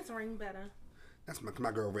liked Dennis' ring better. That's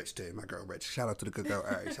my girl Rich too. My girl Rich. Shout out to the good girl.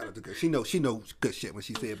 All right, shout out to the good. She knows good shit when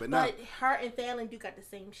she said, but not. But her and Fallon do got the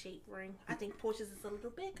same shape ring. I think Portia's is a little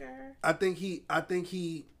bigger. I think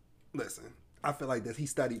he. Listen. I feel like this. He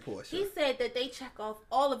studied Portia. He said that they check off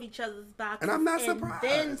all of each other's boxes. And I'm not surprised.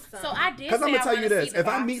 Then some. So I did. Because I'm gonna tell you this: if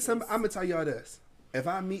I meet boxes. some, I'm gonna tell y'all this. If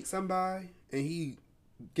I meet somebody and he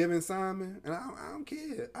giving Simon, and I don't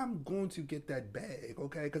care, I'm going to get that bag,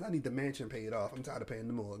 okay? Because I need the mansion paid off. I'm tired of paying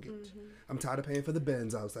the mortgage. I'm tired of paying for the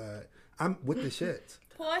Benz outside. I'm with the shit.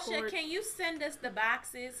 Portia, can you send us the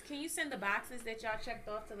boxes? Can you send the boxes that y'all checked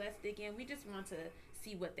off to Let's Dig In? We just want to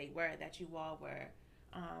see what they were that you all were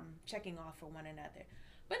checking off for one another.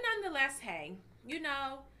 But nonetheless, hey, you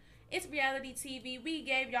know, it's reality TV. We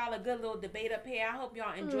gave y'all a good little debate up here. I hope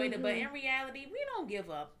y'all enjoyed it. But in reality, we don't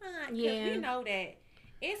give up. Because we know that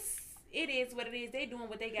it is what it is. They doing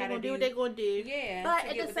what they gotta do. What they gonna do. Yeah. But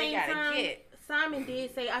at the same time, Simon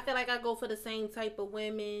did say, I feel like I go for the same type of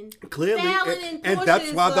women. Clearly, and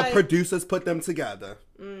that's why the producers put them together.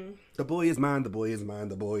 The boy is mine, the boy is mine,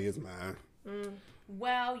 the boy is mine.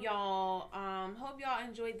 Well, y'all, hope y'all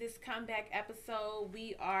enjoyed this comeback episode.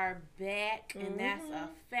 We are back, and that's a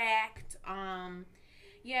fact.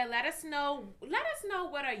 Yeah, let us know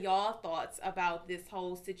what are y'all thoughts about this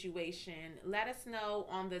whole situation. Let us know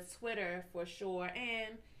on the Twitter for sure.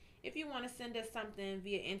 And if you want to send us something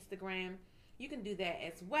via Instagram, you can do that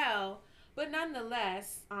as well. But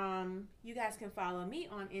nonetheless, you guys can follow me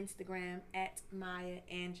on Instagram at Maya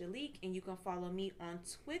Angelique, and you can follow me on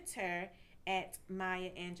Twitter at Maya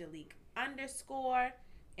Angelique _,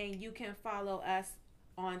 and you can follow us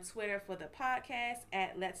on Twitter for the podcast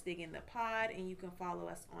at Let's Dig in the Pod, and you can follow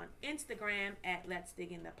us on Instagram at Let's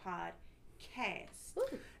Dig in the Podcast.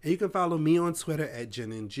 And you can follow me on Twitter at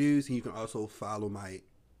Gin and Juice, and you can also follow my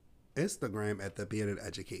Instagram at The Bearded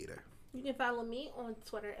Educator. You can follow me on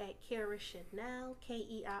Twitter at Kara Chanel,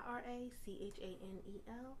 KEIRA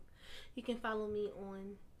CHANEL. You can follow me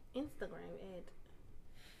on Instagram at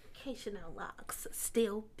K Chanel Locks,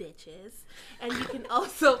 still bitches. And you can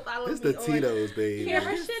also follow It's me the on Tito's, baby.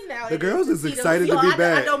 Kara Chanel. The It girls is Tito's. excited to be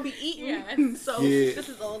back. I don't be eating, so this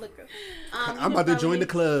is all the girls. I'm about to join the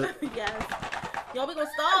club. Yes. Y'all be gonna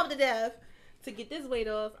starve to death to get this weight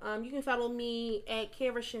off. You can follow me at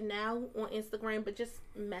Kara Chanel on Instagram, but just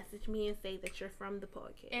message me and say that you're from the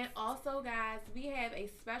podcast. And also, guys, we have a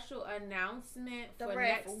special announcement The for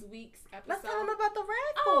raffle. next week's episode. Let's tell them about the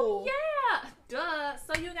raffle. Oh yeah, duh.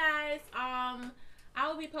 So you guys, I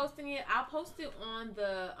will be posting it. I'll post it on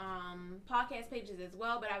the podcast pages as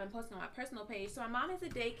well, but I've been posting on my personal page. So my mom is a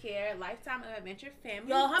daycare, Lifetime of Adventure Family.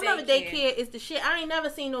 Y'all, her mother daycare is the shit. I ain't never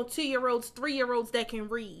seen no 2-year-olds, 3-year-olds that can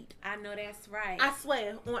read. I know that's right. I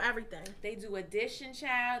swear on everything. They do addition,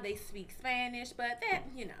 child. They speak Spanish, but that,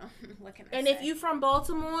 you know, what can I And say? if you from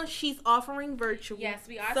Baltimore, she's offering virtual. Yes,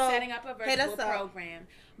 we are So, setting up a hit virtual us up. program.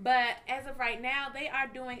 But as of right now, they are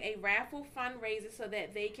doing a raffle fundraiser so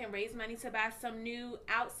that they can raise money to buy some new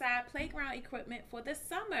outside playground equipment for the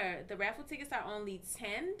summer. The raffle tickets are only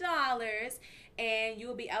 $10, and you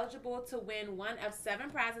will be eligible to win one of 7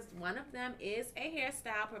 prizes. One of them is a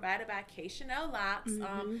hairstyle provided by K Chanel Locks.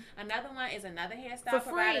 Another one is another hairstyle For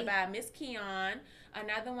provided free. by Miss Keon.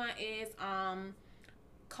 Another one is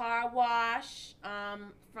car wash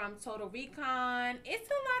from Total Recon. It's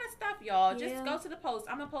a lot of stuff, y'all. Just Yeah. go to the post.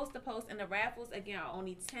 I'm gonna post the post, and the raffles again are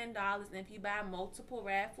only $10. And if you buy multiple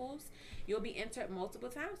raffles, you'll be entered multiple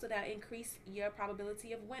times, so that'll increase your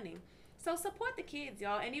probability of winning. So support the kids,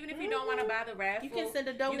 y'all. And even if you don't want to buy the raffle, You can send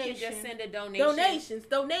a donation. You can just send a donation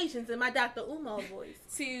Donations in my Dr. Umar voice.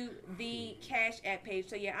 to the Cash App page.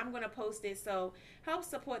 So yeah, I'm gonna post it. So help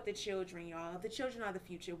support the children, y'all. The children are the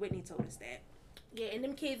future. Whitney told us that. Yeah, and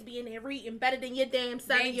them kids be in there reading better than your damn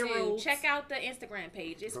They do. 7-year-olds. Check out the Instagram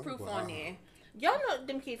page. It's Oh, proof wow. on there. Y'all know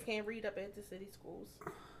them kids can't read up at the city schools.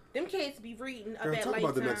 Them kids be reading up Girl, at talk Lifetime.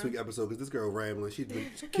 about the next week episode because this girl rambling.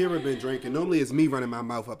 Kira been drinking. Normally it's me running my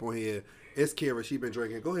mouth up on here. It's Kira. She been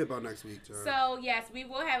drinking. Go ahead about next week, John. So yes, we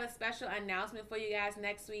will have a special announcement for you guys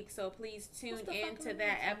next week. So please tune in to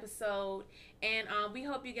that episode. And we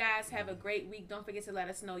hope you guys have a great week. Don't forget to let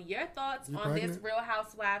us know your thoughts You on this pregnant? Real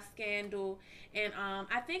Housewives scandal. And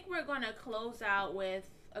I think we're gonna close out with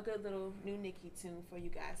a good little new Nicki tune for you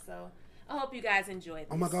guys. So I hope you guys enjoyed this.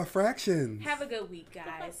 Oh my God, fractions. Have a good week,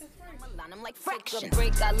 guys. I'm like friction.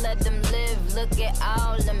 Break, I let them live. Look at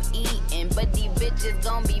all them eating. But these bitches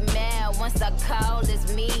gon' be mad once I call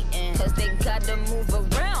this meeting. Cause they gotta move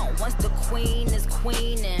around once the queen is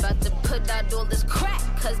queening. About to put out all this crack.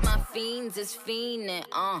 Cause my fiends is fiending.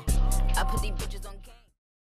 I put these bitches on game.